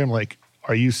auditorium, like,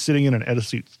 are you sitting in an edit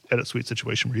suite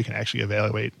situation where you can actually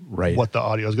evaluate what the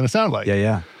audio is going to sound like?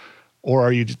 Yeah. Or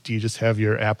do you just have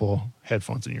your Apple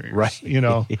headphones in your ears? Right.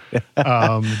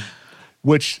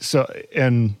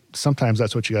 And sometimes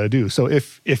that's what you got to do. So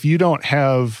if you don't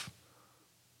have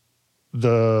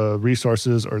the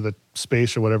resources or the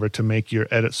space or whatever to make your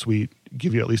edit suite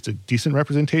give you at least a decent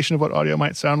representation of what audio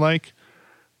might sound like,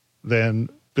 then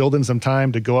build in some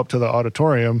time to go up to the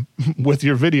auditorium with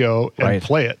your video and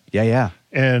play it. Yeah.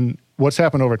 And what's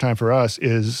happened over time for us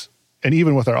is, and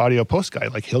even with our audio post guy,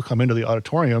 like he'll come into the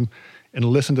auditorium and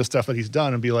listen to stuff that he's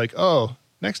done and be like, oh,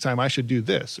 next time I should do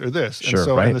this or this. Sure, and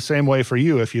so in the same way for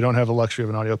you, if you don't have the luxury of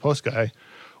an audio post guy,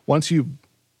 once you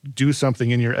do something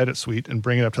in your edit suite and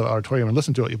bring it up to the auditorium and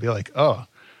listen to it, you'll be like, oh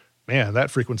man, that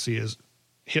frequency is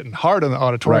hitting hard in the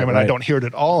auditorium and I don't hear it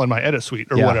at all in my edit suite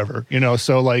or whatever,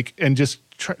 so like, and just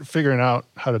figuring out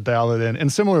how to dial it in.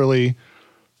 And similarly,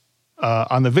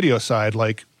 on the video side,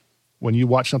 like when you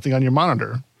watch something on your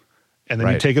monitor and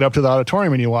then you take it up to the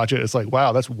auditorium and you watch it, it's like,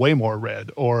 wow, that's way more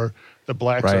red, or the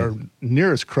blacks are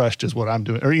near as crushed as what I'm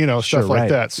doing, or, stuff like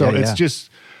that. So it's just,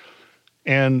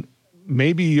 and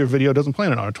maybe your video doesn't play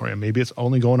in an auditorium. Maybe it's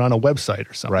only going on a website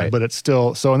or something, but it's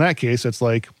still, so in that case, it's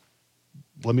like,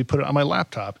 let me put it on my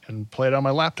laptop and play it on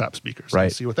my laptop speakers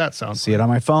and see what that sounds like. See it on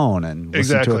my phone and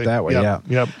listen to it that way.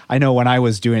 Yep. I know when I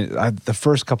was doing the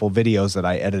first couple videos that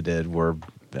I edited were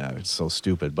it's so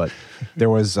stupid, but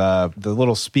there was the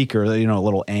little speaker,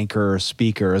 little Anchor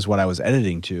speaker is what I was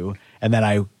editing to. And then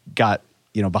I got,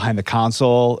 behind the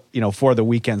console, for the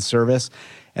weekend service.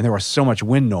 And there was so much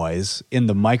wind noise in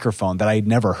the microphone that I'd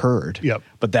never heard. Yep.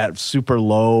 But that super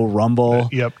low rumble.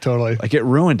 Yep, totally. Like it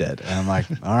ruined it. And I'm like,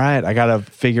 all right, I got to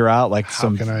figure out like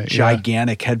some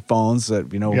gigantic headphones that,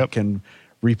 can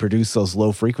reproduce those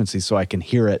low frequencies so I can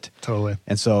hear it. Totally.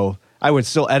 And so I would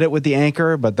still edit with the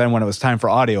Anchor, but then when it was time for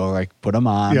audio, I like put them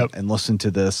on and listen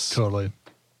to this. Totally.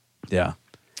 Yeah.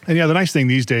 And the nice thing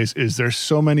these days is there's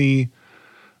so many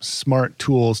smart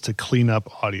tools to clean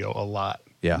up audio a lot.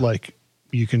 Yeah. Like,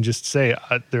 you can just say,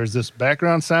 there's this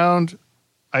background sound,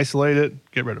 isolate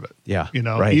it, get rid of it. Yeah.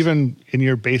 Even in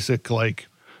your basic like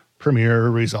Premiere,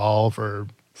 Resolve, or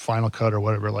Final Cut or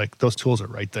whatever, like those tools are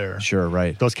right there. Sure,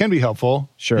 right. Those can be helpful.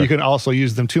 Sure. You can also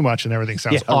use them too much and everything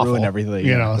sounds awful. Ruin everything.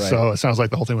 So it sounds like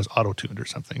the whole thing was auto-tuned or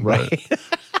something. Right.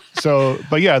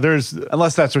 But there's...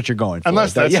 Unless that's what you're going for.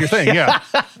 Unless that's your thing,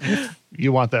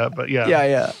 You want that, but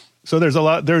Yeah. So there's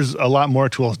a lot more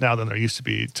tools now than there used to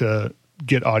be to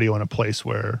get audio in a place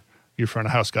where your front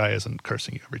of house guy isn't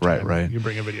cursing you every time you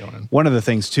bring a video in. One of the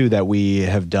things too that we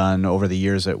have done over the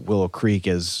years at Willow Creek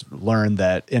is learn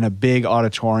that in a big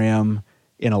auditorium,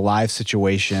 in a live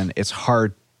situation, it's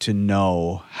hard to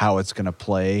know how it's going to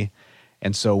play.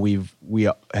 And so we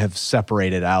have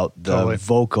separated out the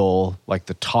vocal, like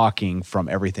the talking, from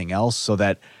everything else, so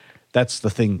that's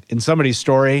the thing. In somebody's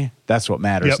story, that's what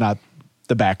matters, not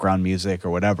the background music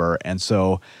or whatever. And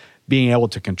so being able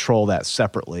to control that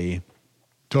separately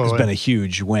has been a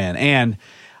huge win. And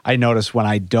I notice when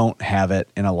I don't have it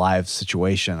in a live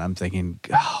situation, I'm thinking,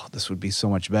 oh, this would be so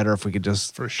much better if we could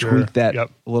just tweak that a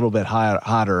little bit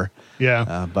hotter.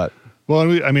 Yeah. Well,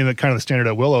 the kind of the standard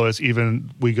at Willow is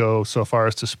even we go so far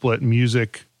as to split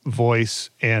music, voice,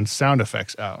 and sound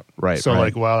effects out. Right. So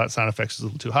like, wow, that sound effects is a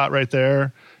little too hot right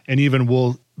there. And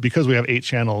even because we have 8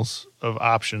 channels of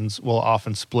options, we'll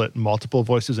often split multiple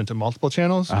voices into multiple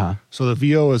channels. So the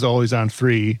VO is always on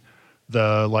 3.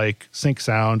 The like sync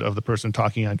sound of the person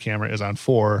talking on camera is on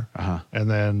 4. And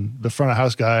then the front of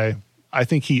house guy, I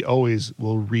think he always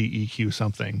will re-EQ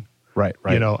something. Right.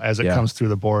 As it comes through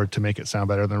the board to make it sound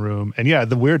better in the room. And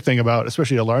the weird thing about,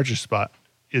 especially a larger spot,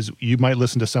 is you might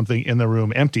listen to something in the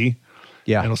room empty,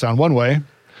 Yeah. And it'll sound one way.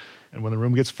 And when the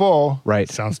room gets full, right.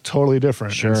 it sounds totally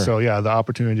different. Sure. And so, yeah, the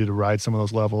opportunity to ride some of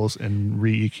those levels and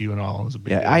re-EQ and all is a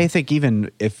big deal. I think even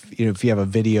if you have a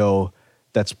video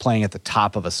that's playing at the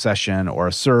top of a session or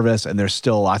a service and there's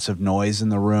still lots of noise in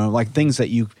the room, like things that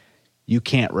you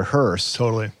can't rehearse.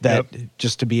 Totally. That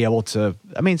just to be able to,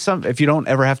 if you don't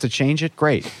ever have to change it,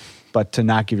 great. But to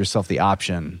not give yourself the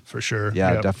option. For sure.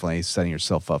 Yeah, definitely setting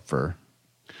yourself up for.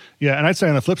 Yeah, and I'd say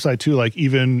on the flip side too, like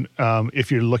even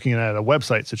if you're looking at a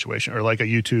website situation or like a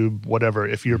YouTube, whatever,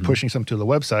 if you're pushing something to the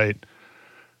website,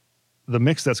 the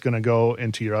mix that's going to go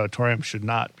into your auditorium should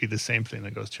not be the same thing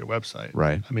that goes to your website.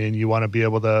 Right. I mean, you want to be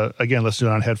able to, again, listen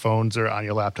to it on headphones or on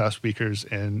your laptop speakers.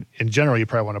 And in general, you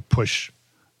probably want to push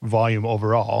volume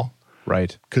overall.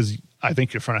 Right. Because I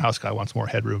think your front of house guy wants more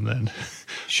headroom than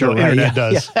sure, the internet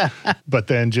does. Yeah. But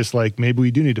then just like maybe we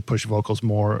do need to push vocals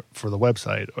more for the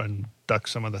website and duck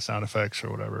some of the sound effects or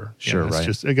whatever. Sure, it's right.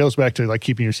 Just, it goes back to like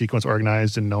keeping your sequence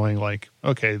organized and knowing like,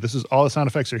 okay, this is all the sound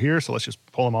effects are here, so let's just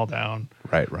pull them all down.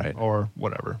 Right. Or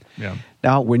whatever. Yeah.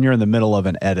 Now, when you're in the middle of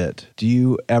an edit, do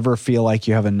you ever feel like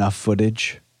you have enough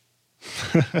footage?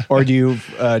 Or do you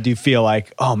feel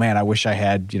like, oh man, I wish I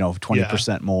had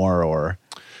 20% more? Or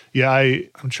yeah,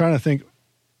 I'm trying to think.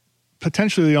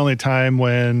 Potentially the only time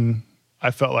when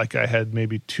I felt like I had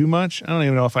maybe too much. I don't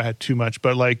even know if I had too much,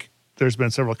 but like there's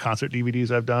been several concert DVDs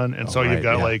I've done, and you've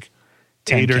got like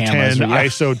 8 or 10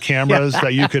 ISO'd cameras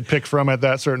that you could pick from at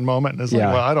that certain moment, and it's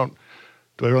like, well,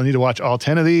 do I really need to watch all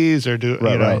 10 of these, or do you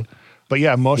know? Right. But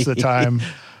yeah, most of the time.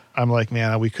 I'm like,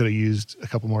 man, we could have used a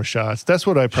couple more shots. That's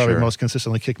what I probably most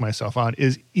consistently kick myself on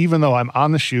is even though I'm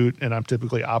on the shoot and I'm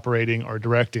typically operating or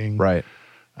directing, right.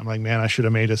 I'm like, man, I should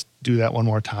have made us do that one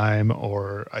more time,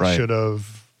 or I should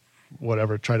have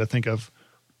whatever, try to think of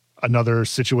another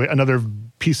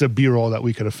piece of B-roll that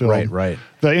we could have filmed. Right.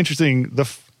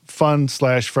 The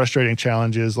fun/frustrating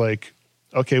challenge is like,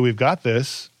 okay, we've got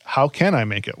this. How can I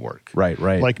make it work? Right.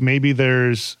 Like maybe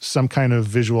there's some kind of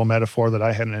visual metaphor that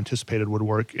I hadn't anticipated would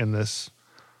work in this.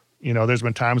 There's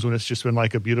been times when it's just been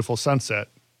like a beautiful sunset,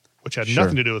 which had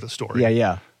nothing to do with the story.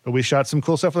 Yeah. But we shot some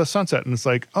cool stuff with the sunset, and it's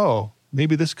like, oh,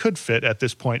 maybe this could fit at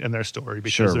this point in their story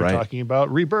because they're talking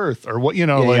about rebirth or what,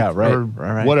 or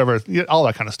whatever, all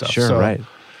that kind of stuff. Sure,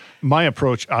 my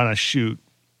approach on a shoot,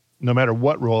 no matter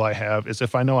what role I have, is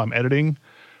if I know I'm editing,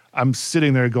 I'm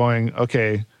sitting there going,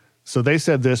 okay, so they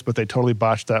said this, but they totally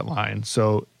botched that line.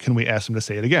 So can we ask them to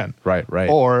say it again? Right.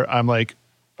 Or I'm like,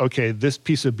 okay, this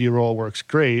piece of B-roll works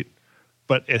great,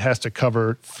 but it has to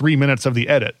cover 3 minutes of the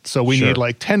edit. So we need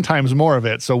like 10 times more of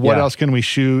it. So what else can we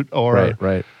shoot? Or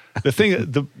right. The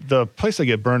thing, the place I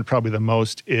get burned probably the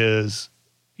most is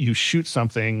you shoot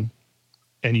something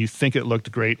and you think it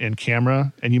looked great in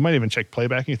camera, and you might even check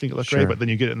playback and you think it looked great, but then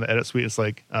you get it in the edit suite, it's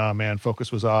like, oh man,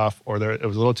 focus was off, or it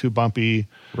was a little too bumpy,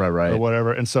 right, or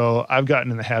whatever. And so I've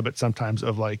gotten in the habit sometimes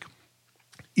of like,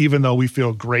 even though we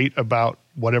feel great about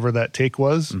whatever that take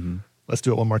was, let's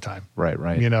do it one more time. Right.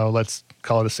 Let's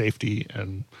call it a safety.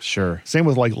 And same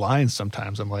with like lines.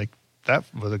 Sometimes I'm like, that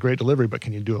was a great delivery, but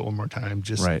can you do it one more time?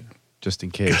 Just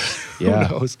in case. Who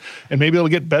knows? And maybe it'll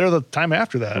get better the time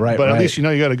after that. Right, but at least you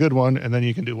got a good one, and then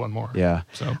you can do one more. Yeah.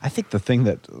 So I think the thing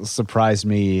that surprised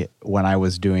me when I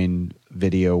was doing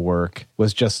video work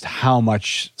was just how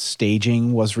much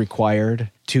staging was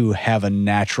required to have a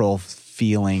natural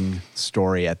feeling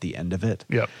story at the end of it.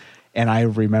 Yep. And I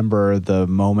remember the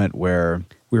moment where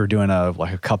we were doing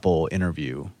a couple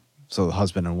interview. So the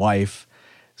husband and wife,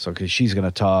 because she's going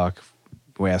to talk,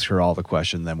 we ask her all the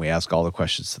questions, then we ask all the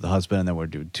questions to the husband, and then we're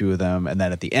doing 2 of them. And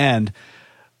then at the end,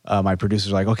 my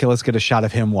producer's like, okay, let's get a shot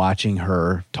of him watching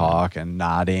her talk and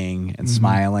nodding and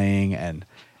smiling. And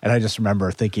I just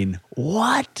remember thinking,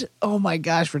 what? Oh my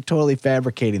gosh, we're totally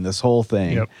fabricating this whole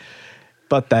thing. Yep.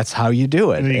 But that's how you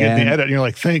do it. And then you get the edit, and you're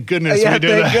like, thank goodness we did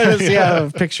that. Thank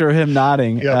goodness, picture of him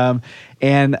nodding. Yep.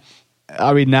 And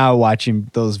I mean, now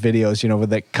watching those videos, where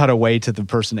they cut away to the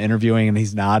person interviewing and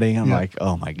he's nodding, I'm like,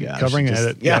 oh my gosh. Covering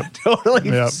edit.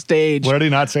 Totally staged. What did he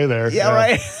not say there? Yeah,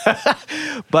 right.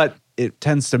 But it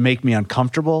tends to make me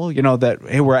uncomfortable, that,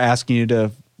 hey, we're asking you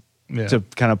to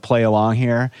kind of play along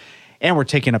here. And we're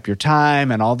taking up your time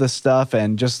and all this stuff.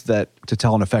 And just that to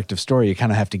tell an effective story, you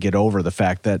kind of have to get over the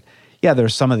fact that,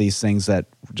 there's some of these things that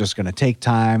are just going to take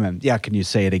time. And can you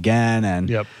say it again?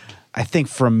 And I think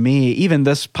for me, even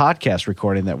this podcast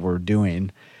recording that we're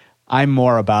doing, I'm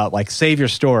more about like save your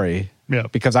story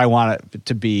because I want it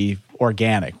to be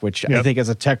organic, which I think as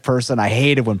a tech person, I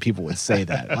hated when people would say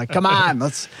that. Like, come on,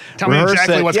 let's tell me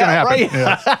exactly what's going to happen. Right?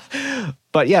 Yeah.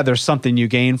 But there's something you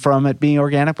gain from it being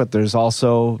organic, but there's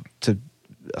also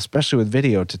especially with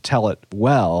video, to tell it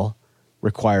well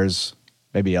requires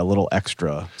maybe a little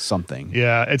extra something.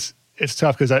 Yeah, it's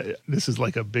tough because this is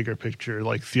like a bigger picture,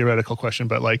 like theoretical question,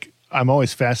 but like I'm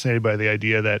always fascinated by the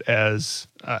idea that as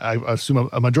I assume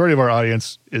a majority of our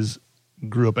audience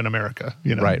grew up in America,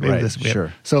 you know, right,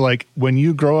 sure. So like when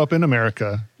you grow up in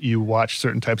America, you watch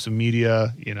certain types of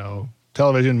media, you know,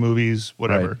 television, movies,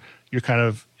 whatever. Right. You're kind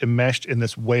of enmeshed in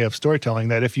this way of storytelling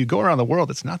that if you go around the world,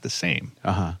 it's not the same.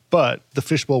 But the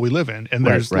fishbowl we live in, and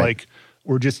there's like,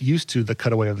 we're just used to the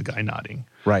cutaway of the guy nodding.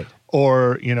 Right.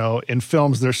 Or, you know, in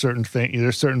films, there's certain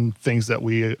things that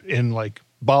we, in like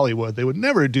Bollywood, they would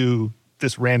never do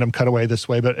this random cutaway this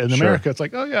way. But in America, it's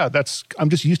like, oh yeah, I'm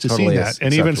just used to seeing that.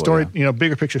 And even you know,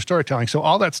 bigger picture storytelling. So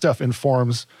all that stuff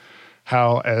informs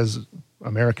how, as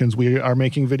Americans, we are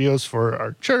making videos for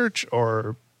our church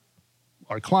or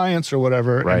our clients or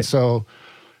whatever. Right. And so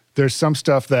there's some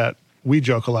stuff that we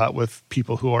joke a lot with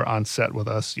people who are on set with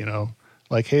us, you know,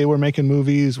 like, hey, we're making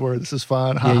movies where this is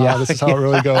fun. This is how it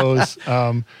really goes.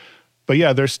 But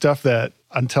yeah, there's stuff that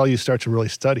until you start to really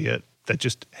study it, that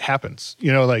just happens,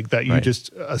 you know, like that you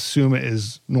just assume it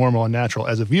is normal and natural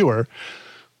as a viewer.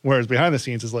 Whereas behind the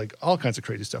scenes is like all kinds of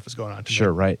crazy stuff is going on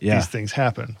to make these things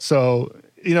happen. So,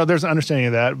 you know, there's an understanding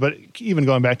of that. But even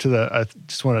going back to I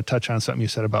just want to touch on something you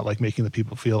said about like making the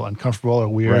people feel uncomfortable or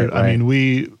weird. I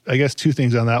mean, I guess two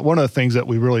things on that. One of the things that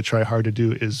we really try hard to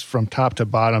do is from top to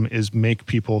bottom is make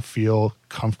people feel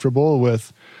comfortable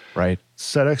with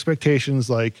set expectations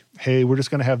like, hey, we're just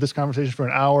going to have this conversation for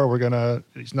an hour.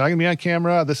 It's not going to be on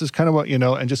camera. This is kind of what, you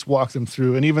know, and just walk them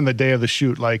through. And even the day of the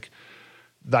shoot, like,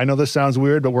 I know this sounds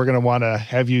weird, but we're going to want to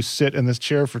have you sit in this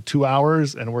chair for 2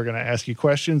 hours and we're going to ask you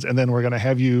questions. And then we're going to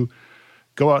have you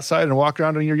go outside and walk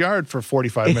around in your yard for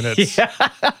 45 minutes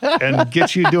and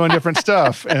get you doing different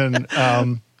stuff. And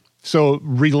so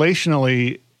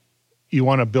relationally, you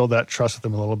want to build that trust with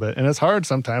them a little bit. And it's hard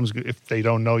sometimes if they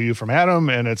don't know you from Adam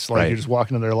and it's like you're just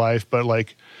walking in their life, but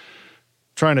like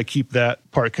trying to keep that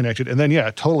part connected. And then,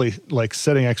 totally like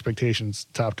setting expectations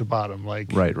top to bottom.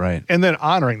 Like, right. And then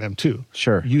honoring them too.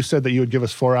 Sure. You said that you would give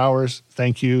us 4 hours.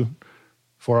 Thank you.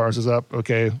 4 hours is up.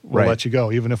 Okay. We'll let you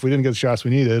go. Even if we didn't get the shots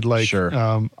we needed, like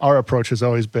our approach has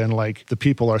always been like the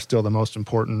people are still the most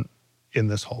important in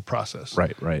this whole process.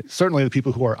 Right. Certainly the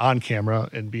people who are on camera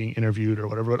and being interviewed or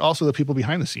whatever, but also the people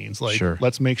behind the scenes. Like,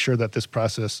 let's make sure that this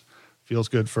process feels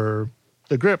good for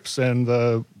the grips and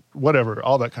the whatever,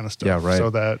 all that kind of stuff. So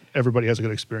that everybody has a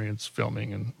good experience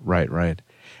filming. And Right.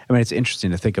 I mean, it's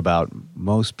interesting to think about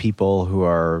most people who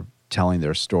are telling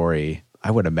their story,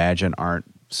 I would imagine aren't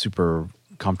super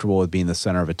comfortable with being the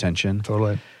center of attention.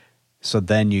 Totally. So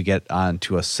then you get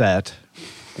onto a set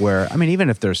where, I mean, even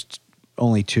if there's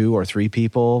only 2 or 3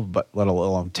 people, but let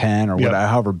alone 10 or whatever,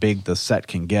 however big the set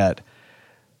can get.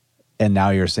 And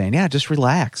now you're saying, just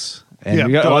relax.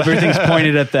 And everything's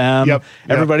pointed at them.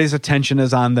 Everybody's attention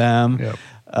is on them.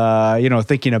 You know,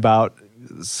 thinking about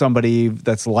somebody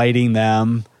that's lighting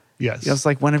them. Yes. You know, it's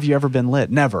like, when have you ever been lit?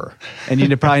 Never. And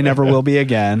you probably never will be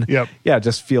again. Yeah, it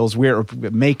just feels weird.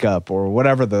 Or makeup or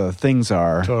whatever the things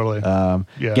are. Totally.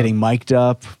 Getting mic'd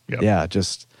up.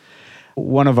 Just...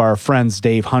 One of our friends,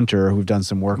 Dave Hunter, who we've done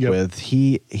some work with,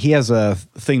 he has a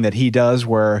thing that he does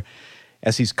where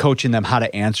as he's coaching them how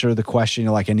to answer the question,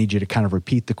 you're like, I need you to kind of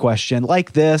repeat the question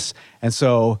like this. And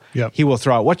so he will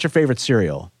throw out, what's your favorite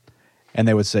cereal? And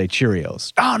they would say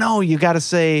Cheerios. Oh, no, you got to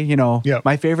say, you know,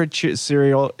 my favorite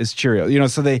cereal is Cheerios. You know,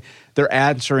 so they're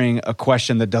answering a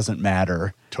question that doesn't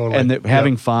matter. Totally. And they're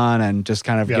having fun and just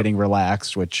kind of getting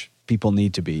relaxed, which people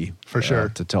need to be for sure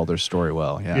to tell their story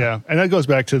well. And that goes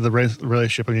back to the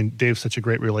relationship. I mean, Dave's such a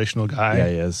great relational guy. Yeah,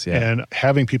 he is. And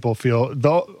having people feel,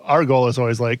 though, our goal is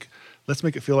always like, let's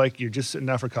make it feel like you're just sitting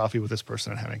down for coffee with this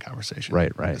person and having a conversation.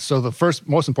 Right. So the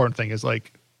most important thing is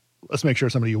like, let's make sure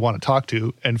it's somebody you want to talk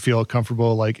to and feel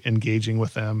comfortable like engaging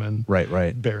with them and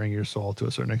bearing your soul to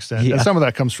a certain extent. And some of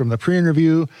that comes from the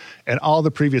pre-interview and all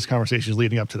the previous conversations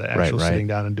leading up to the actual sitting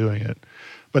down and doing it.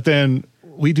 But then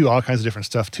we do all kinds of different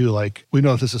stuff too. Like we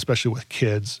know this, especially with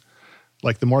kids,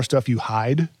 like the more stuff you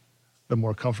hide, the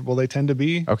more comfortable they tend to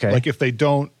be. Okay. Like if they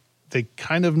don't, they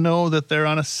kind of know that they're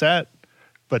on a set,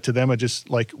 but to them, it just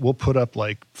like, we'll put up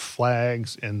like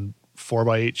flags and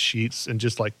 4x8 sheets and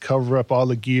just like cover up all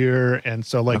the gear. And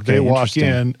so like they walk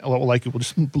in, like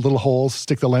just little holes,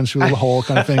 stick the lens through a little hole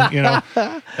kind of thing, you know?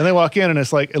 And they walk in and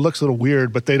it's like, it looks a little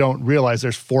weird, but they don't realize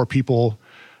there's 4 people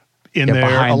in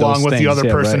there along with the other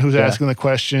person who's asking the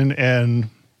question. And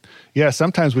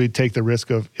sometimes we take the risk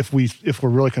of if we're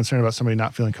really concerned about somebody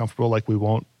not feeling comfortable, like we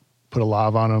won't put a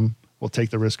lav on them. We'll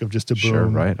take the risk of just a boom. Sure,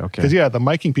 right, okay. Because the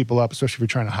miking people up, especially if you're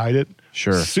trying to hide it,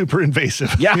 super invasive.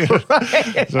 Yeah,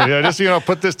 right. So just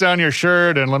put this down your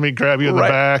shirt and let me grab you in the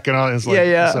back and all. It's like,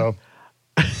 so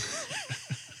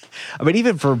I mean,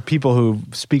 even for people who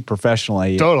speak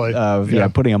professionally, totally.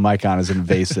 Putting a mic on is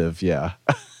invasive. Yeah.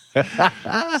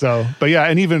 So, but yeah,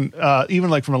 and even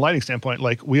like from a lighting standpoint,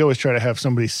 like we always try to have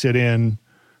somebody sit in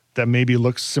that maybe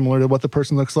looks similar to what the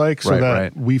person looks like, so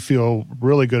that we feel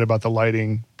really good about the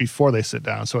lighting before they sit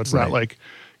down. So it's not like,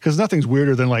 because nothing's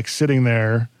weirder than like sitting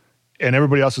there and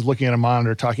everybody else is looking at a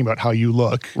monitor talking about how you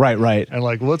look. Right. And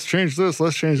like, let's change this,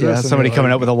 let's change this. And somebody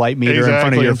coming up with a light meter in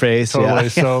front of your face. Totally.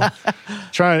 So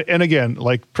and again,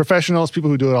 like professionals, people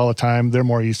who do it all the time, they're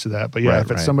more used to that. But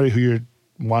if it's somebody who you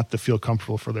want to feel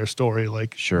comfortable for their story,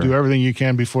 like do everything you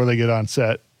can before they get on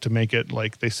set to make it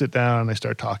like they sit down and they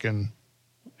start talking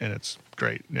and it's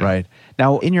great. Yeah. Right.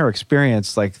 Now, in your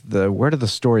experience, like where do the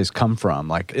stories come from?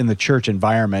 Like in the church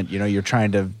environment, you're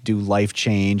trying to do life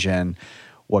change and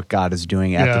what God is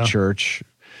doing at the church.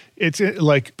 It's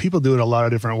like people do it a lot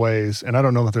of different ways, and I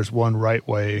don't know if there's one right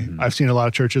way. I've seen a lot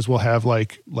of churches will have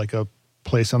like a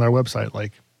place on their website,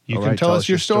 like you can tell us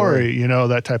your story,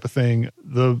 that type of thing.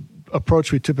 The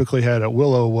approach we typically had at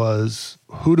Willow was,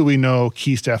 who do we know,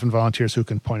 key staff and volunteers who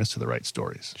can point us to the right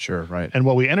stories? Sure, right. And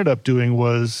what we ended up doing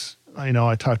was,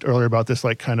 I talked earlier about this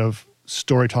like kind of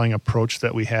storytelling approach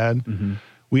that we had. Mm-hmm.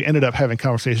 We ended up having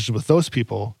conversations with those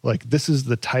people, like, this is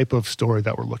the type of story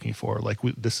that we're looking for. Like,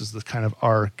 this is the kind of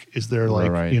arc. Is there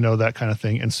like, that kind of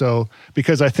thing. And so,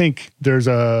 because I think there's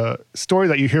a story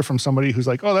that you hear from somebody who's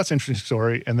like, oh, that's an interesting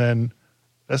story. And then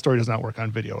that story does not work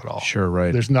on video at all. Sure,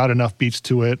 right. There's not enough beats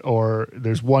to it, or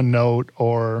there's one note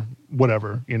or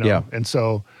whatever, Yeah. And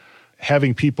so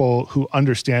having people who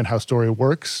understand how story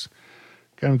works,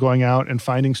 kind of going out and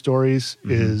finding stories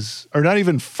is, or not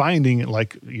even finding it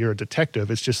like you're a detective.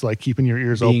 It's just like keeping your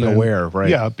ears open. Being aware, right?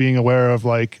 Yeah, being aware of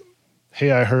like,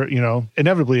 hey, I heard,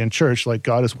 inevitably in church, like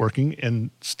God is working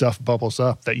and stuff bubbles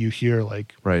up that you hear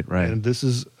like, right. And this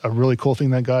is a really cool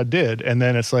thing that God did. And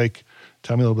then it's like,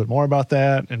 tell me a little bit more about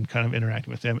that, and kind of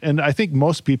interacting with him. And I think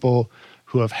most people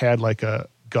who have had like a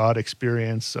God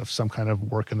experience of some kind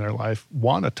of work in their life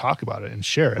want to talk about it and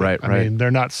share it. Right. I mean,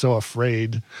 they're not so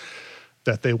afraid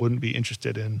that they wouldn't be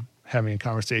interested in having a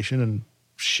conversation and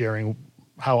sharing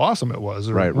how awesome it was,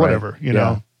 or whatever, you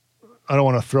know. I don't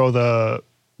want to throw the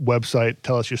website,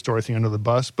 tell us your story thing under the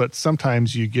bus, but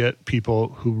sometimes you get people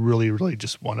who really, really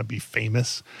just want to be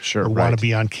famous, or want to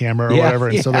be on camera or whatever.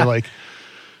 And so they're like,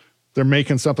 they're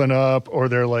making something up, or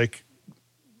they're like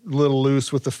a little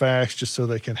loose with the facts just so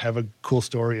they can have a cool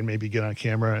story and maybe get on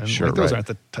camera. And those aren't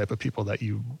the type of people that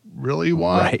you really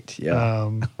want. Right.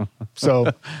 Yeah.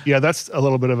 So that's a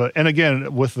little bit of a, and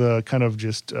again, with the kind of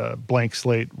just blank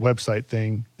slate website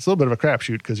thing, it's a little bit of a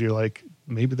crapshoot, because you're like,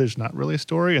 maybe there's not really a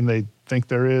story and they think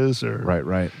there is, or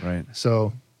right.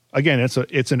 So again,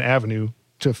 it's an avenue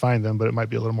to find them, but it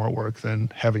might be a little more work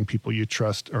than having people you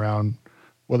trust around,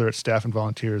 whether it's staff and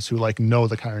volunteers who like know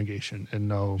the congregation and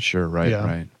know. Sure,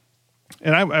 right.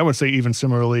 And I would say even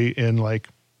similarly in like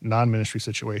non-ministry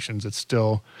situations, it's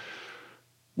still,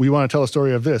 we want to tell a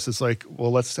story of this. It's like,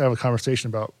 well, let's have a conversation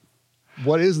about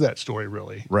what is that story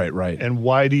really? Right. And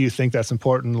why do you think that's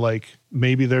important? Like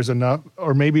maybe there's enough,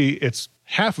 or maybe it's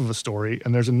half of a story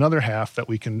and there's another half that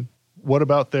we can, what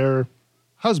about their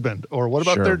husband, or what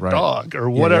about their dog, or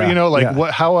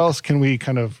whatever, how else can we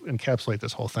kind of encapsulate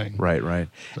this whole thing? Right. So.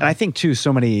 And I think too,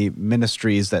 so many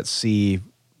ministries that see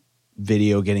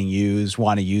video getting used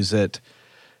want to use it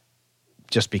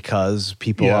just because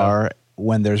people are,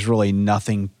 when there's really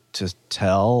nothing to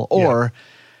tell, or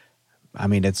I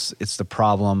mean, it's the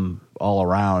problem all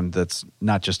around. That's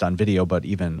not just on video, but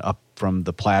even up from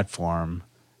the platform.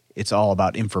 It's all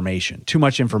about information. Too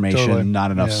much information,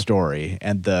 not enough story,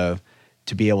 and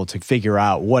to be able to figure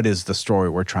out what is the story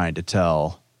we're trying to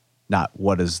tell, not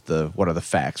what are the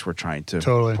facts we're trying to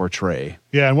portray.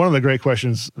 Yeah, and one of the great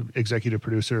questions executive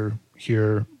producer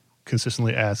here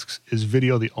consistently asks, is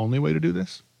video the only way to do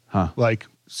this? Like,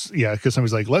 because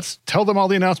somebody's like, let's tell them all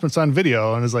the announcements on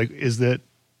video. And it's like, is that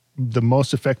the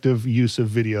most effective use of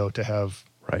video to have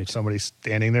somebody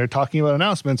standing there talking about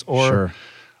announcements, or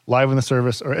live in the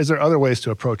service, or is there other ways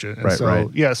to approach it?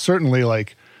 And certainly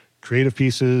like creative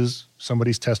pieces,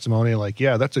 somebody's testimony, like,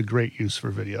 that's a great use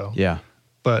for video. Yeah.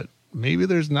 But maybe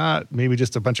there's not, maybe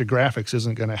just a bunch of graphics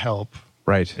isn't going to help.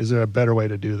 Right. Is there a better way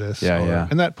to do this?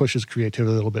 And that pushes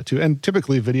creativity a little bit too. And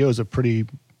typically video is a pretty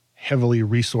heavily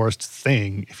resourced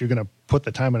thing. If you're going to put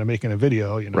the time into making a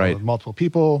video, with multiple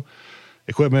people,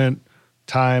 equipment,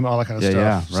 time, all that kind of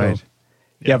stuff. Yeah, right.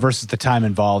 So, versus the time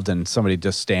involved in somebody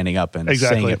just standing up and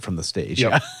saying it from the stage.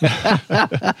 Yep.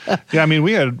 I mean,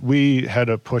 we had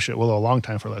to push it a long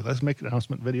time for like, let's make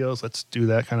announcement videos, let's do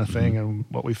that kind of thing. And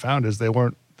what we found is they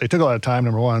took a lot of time,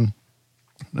 number one.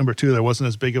 Number two, there wasn't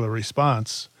as big of a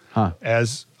response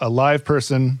as a live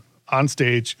person on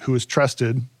stage who is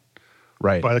trusted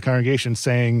by the congregation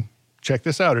saying, check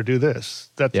this out or do this.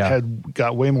 That had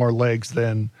got way more legs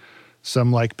than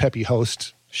some like peppy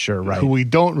host who we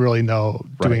don't really know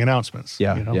doing announcements.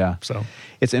 So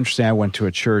it's interesting. I went to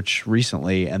a church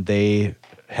recently and they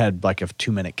had like a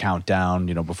 2-minute countdown,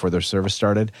 before their service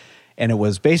started. And it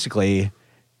was basically,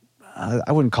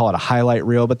 I wouldn't call it a highlight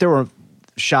reel, but there were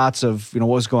shots of, what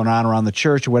was going on around the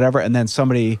church or whatever. And then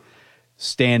somebody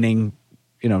standing,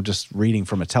 just reading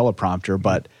from a teleprompter.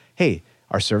 But hey,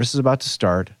 our service is about to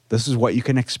start. This is what you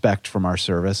can expect from our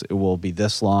service. It will be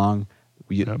this long.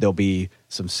 There'll be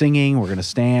some singing. We're going to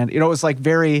stand. It was like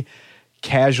very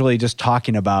casually just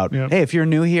talking about, hey, if you're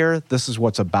new here, this is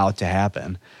what's about to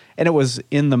happen. And it was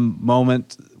in the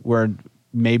moment where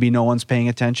maybe no one's paying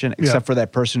attention except for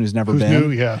that person who's never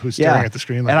been. Who's staring at the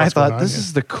screen. Like, and I thought, this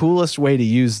is the coolest way to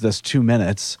use this 2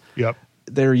 minutes.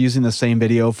 They're using the same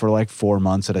video for like 4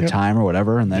 months at a time or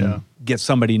whatever, and then get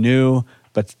somebody new,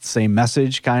 but same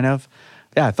message kind of.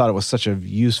 Yeah, I thought it was such a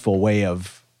useful way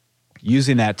of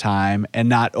using that time and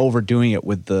not overdoing it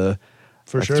with the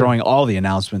throwing all the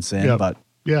announcements in. But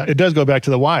yeah, it does go back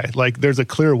to the why. Like there's a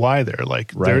clear why there.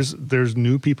 Like there's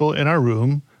new people in our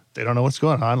room. They don't know what's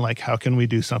going on. Like how can we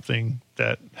do something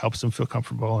that helps them feel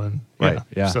comfortable? And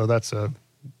so that's a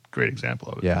great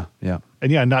example of it.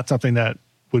 And not something that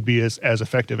would be as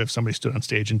effective if somebody stood on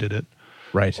stage and did it.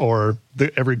 Or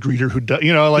every greeter who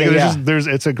does,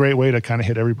 it's a great way to kind of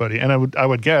hit everybody. And I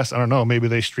would guess, I don't know, maybe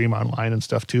they stream online and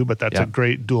stuff too, but that's a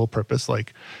great dual purpose.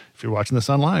 Like if you're watching this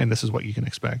online, this is what you can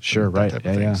expect. That type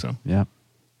of thing, so.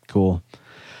 Cool.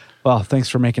 Well, thanks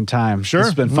for making time. Sure.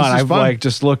 It's been fun. I've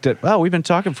just looked at, we've been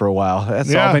talking for a while.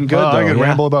 That's all been good though. I could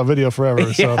ramble about video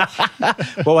forever. So. Well,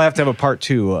 we'll have to have a part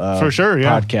 2 for sure,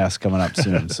 podcast coming up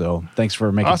soon. So thanks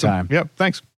for making time. Yep.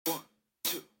 Thanks.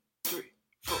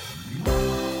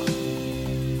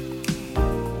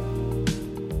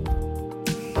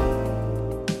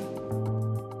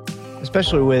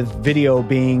 Especially with video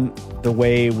being the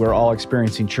way we're all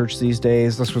experiencing church these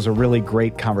days, this was a really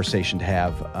great conversation to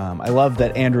have. I love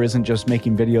that Andrew isn't just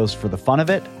making videos for the fun of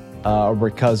it or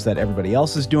because that everybody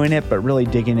else is doing it, but really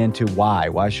digging into why.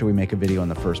 Why should we make a video in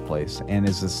the first place? And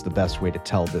is this the best way to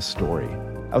tell this story?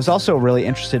 I was also really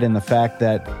interested in the fact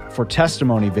that for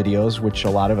testimony videos, which a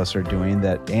lot of us are doing,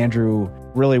 that Andrew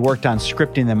really worked on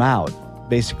scripting them out.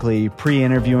 Basically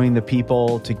pre-interviewing the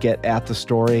people to get at the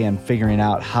story and figuring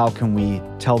out how can we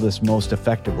tell this most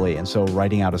effectively. And so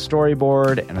writing out a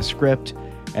storyboard and a script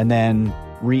and then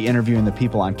re-interviewing the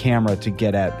people on camera to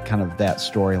get at kind of that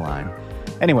storyline.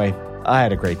 Anyway, I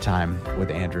had a great time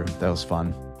with Andrew. That was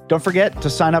fun. Don't forget to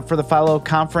sign up for the Philo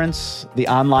Conference, the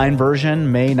online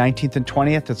version, May 19th and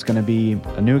 20th. It's going to be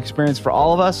a new experience for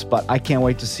all of us, but I can't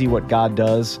wait to see what God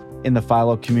does in the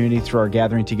Philo community through our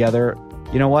gathering together.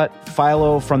 You know what?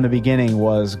 Philo from the beginning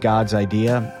was God's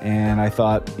idea. And I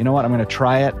thought, you know what? I'm going to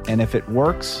try it. And if it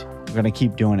works, I'm going to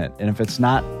keep doing it. And if it's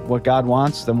not what God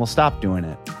wants, then we'll stop doing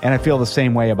it. And I feel the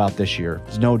same way about this year.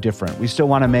 It's no different. We still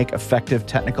want to make effective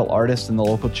technical artists in the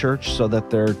local church so that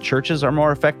their churches are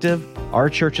more effective. Our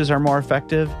churches are more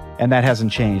effective. And that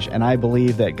hasn't changed. And I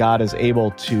believe that God is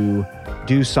able to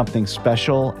do something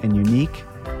special and unique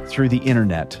through the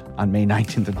internet on May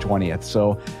 19th and 20th.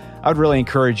 So I would really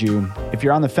encourage you, if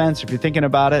you're on the fence, if you're thinking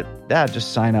about it,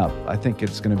 just sign up. I think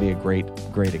it's going to be a great,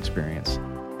 great experience.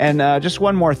 And just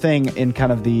one more thing in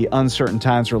kind of the uncertain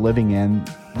times we're living in,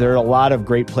 there are a lot of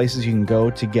great places you can go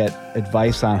to get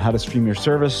advice on how to stream your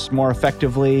service more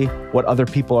effectively, what other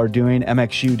people are doing.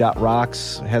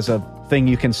 MXU.rocks has a thing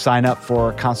you can sign up for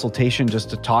a consultation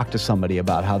just to talk to somebody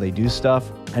about how they do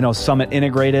stuff. I know Summit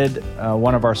Integrated,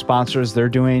 one of our sponsors, they're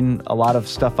doing a lot of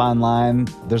stuff online.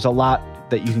 There's a lot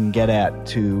that you can get at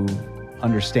to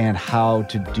understand how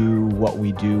to do what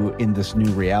we do in this new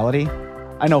reality.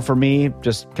 I know for me,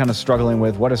 just kind of struggling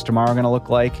with what is tomorrow going to look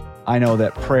like. I know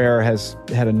that prayer has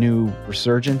had a new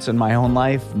resurgence in my own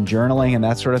life and journaling and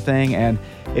that sort of thing. And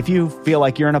if you feel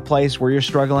like you're in a place where you're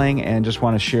struggling and just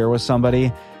want to share with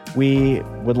somebody, we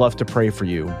would love to pray for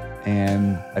you.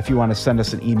 And if you want to send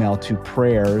us an email to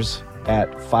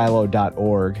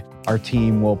prayers@philo.org, our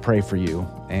team will pray for you.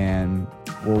 And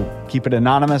we'll keep it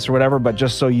anonymous or whatever, but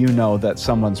just so you know that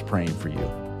someone's praying for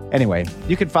you. Anyway,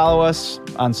 you can follow us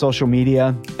on social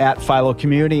media at Philo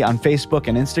Community on Facebook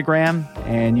and Instagram,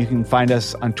 and you can find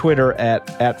us on Twitter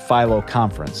at Philo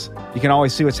Conference. You can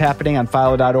always see what's happening on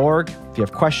philo.org. If you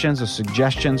have questions or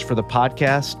suggestions for the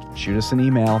podcast, shoot us an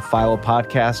email,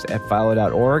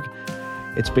 philopodcast@philo.org.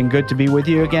 It's been good to be with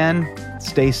you again.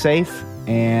 Stay safe,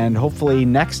 and hopefully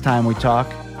next time we talk,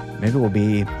 maybe we'll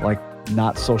be like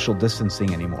not social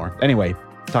distancing anymore. Anyway,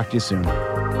 Talk to you soon.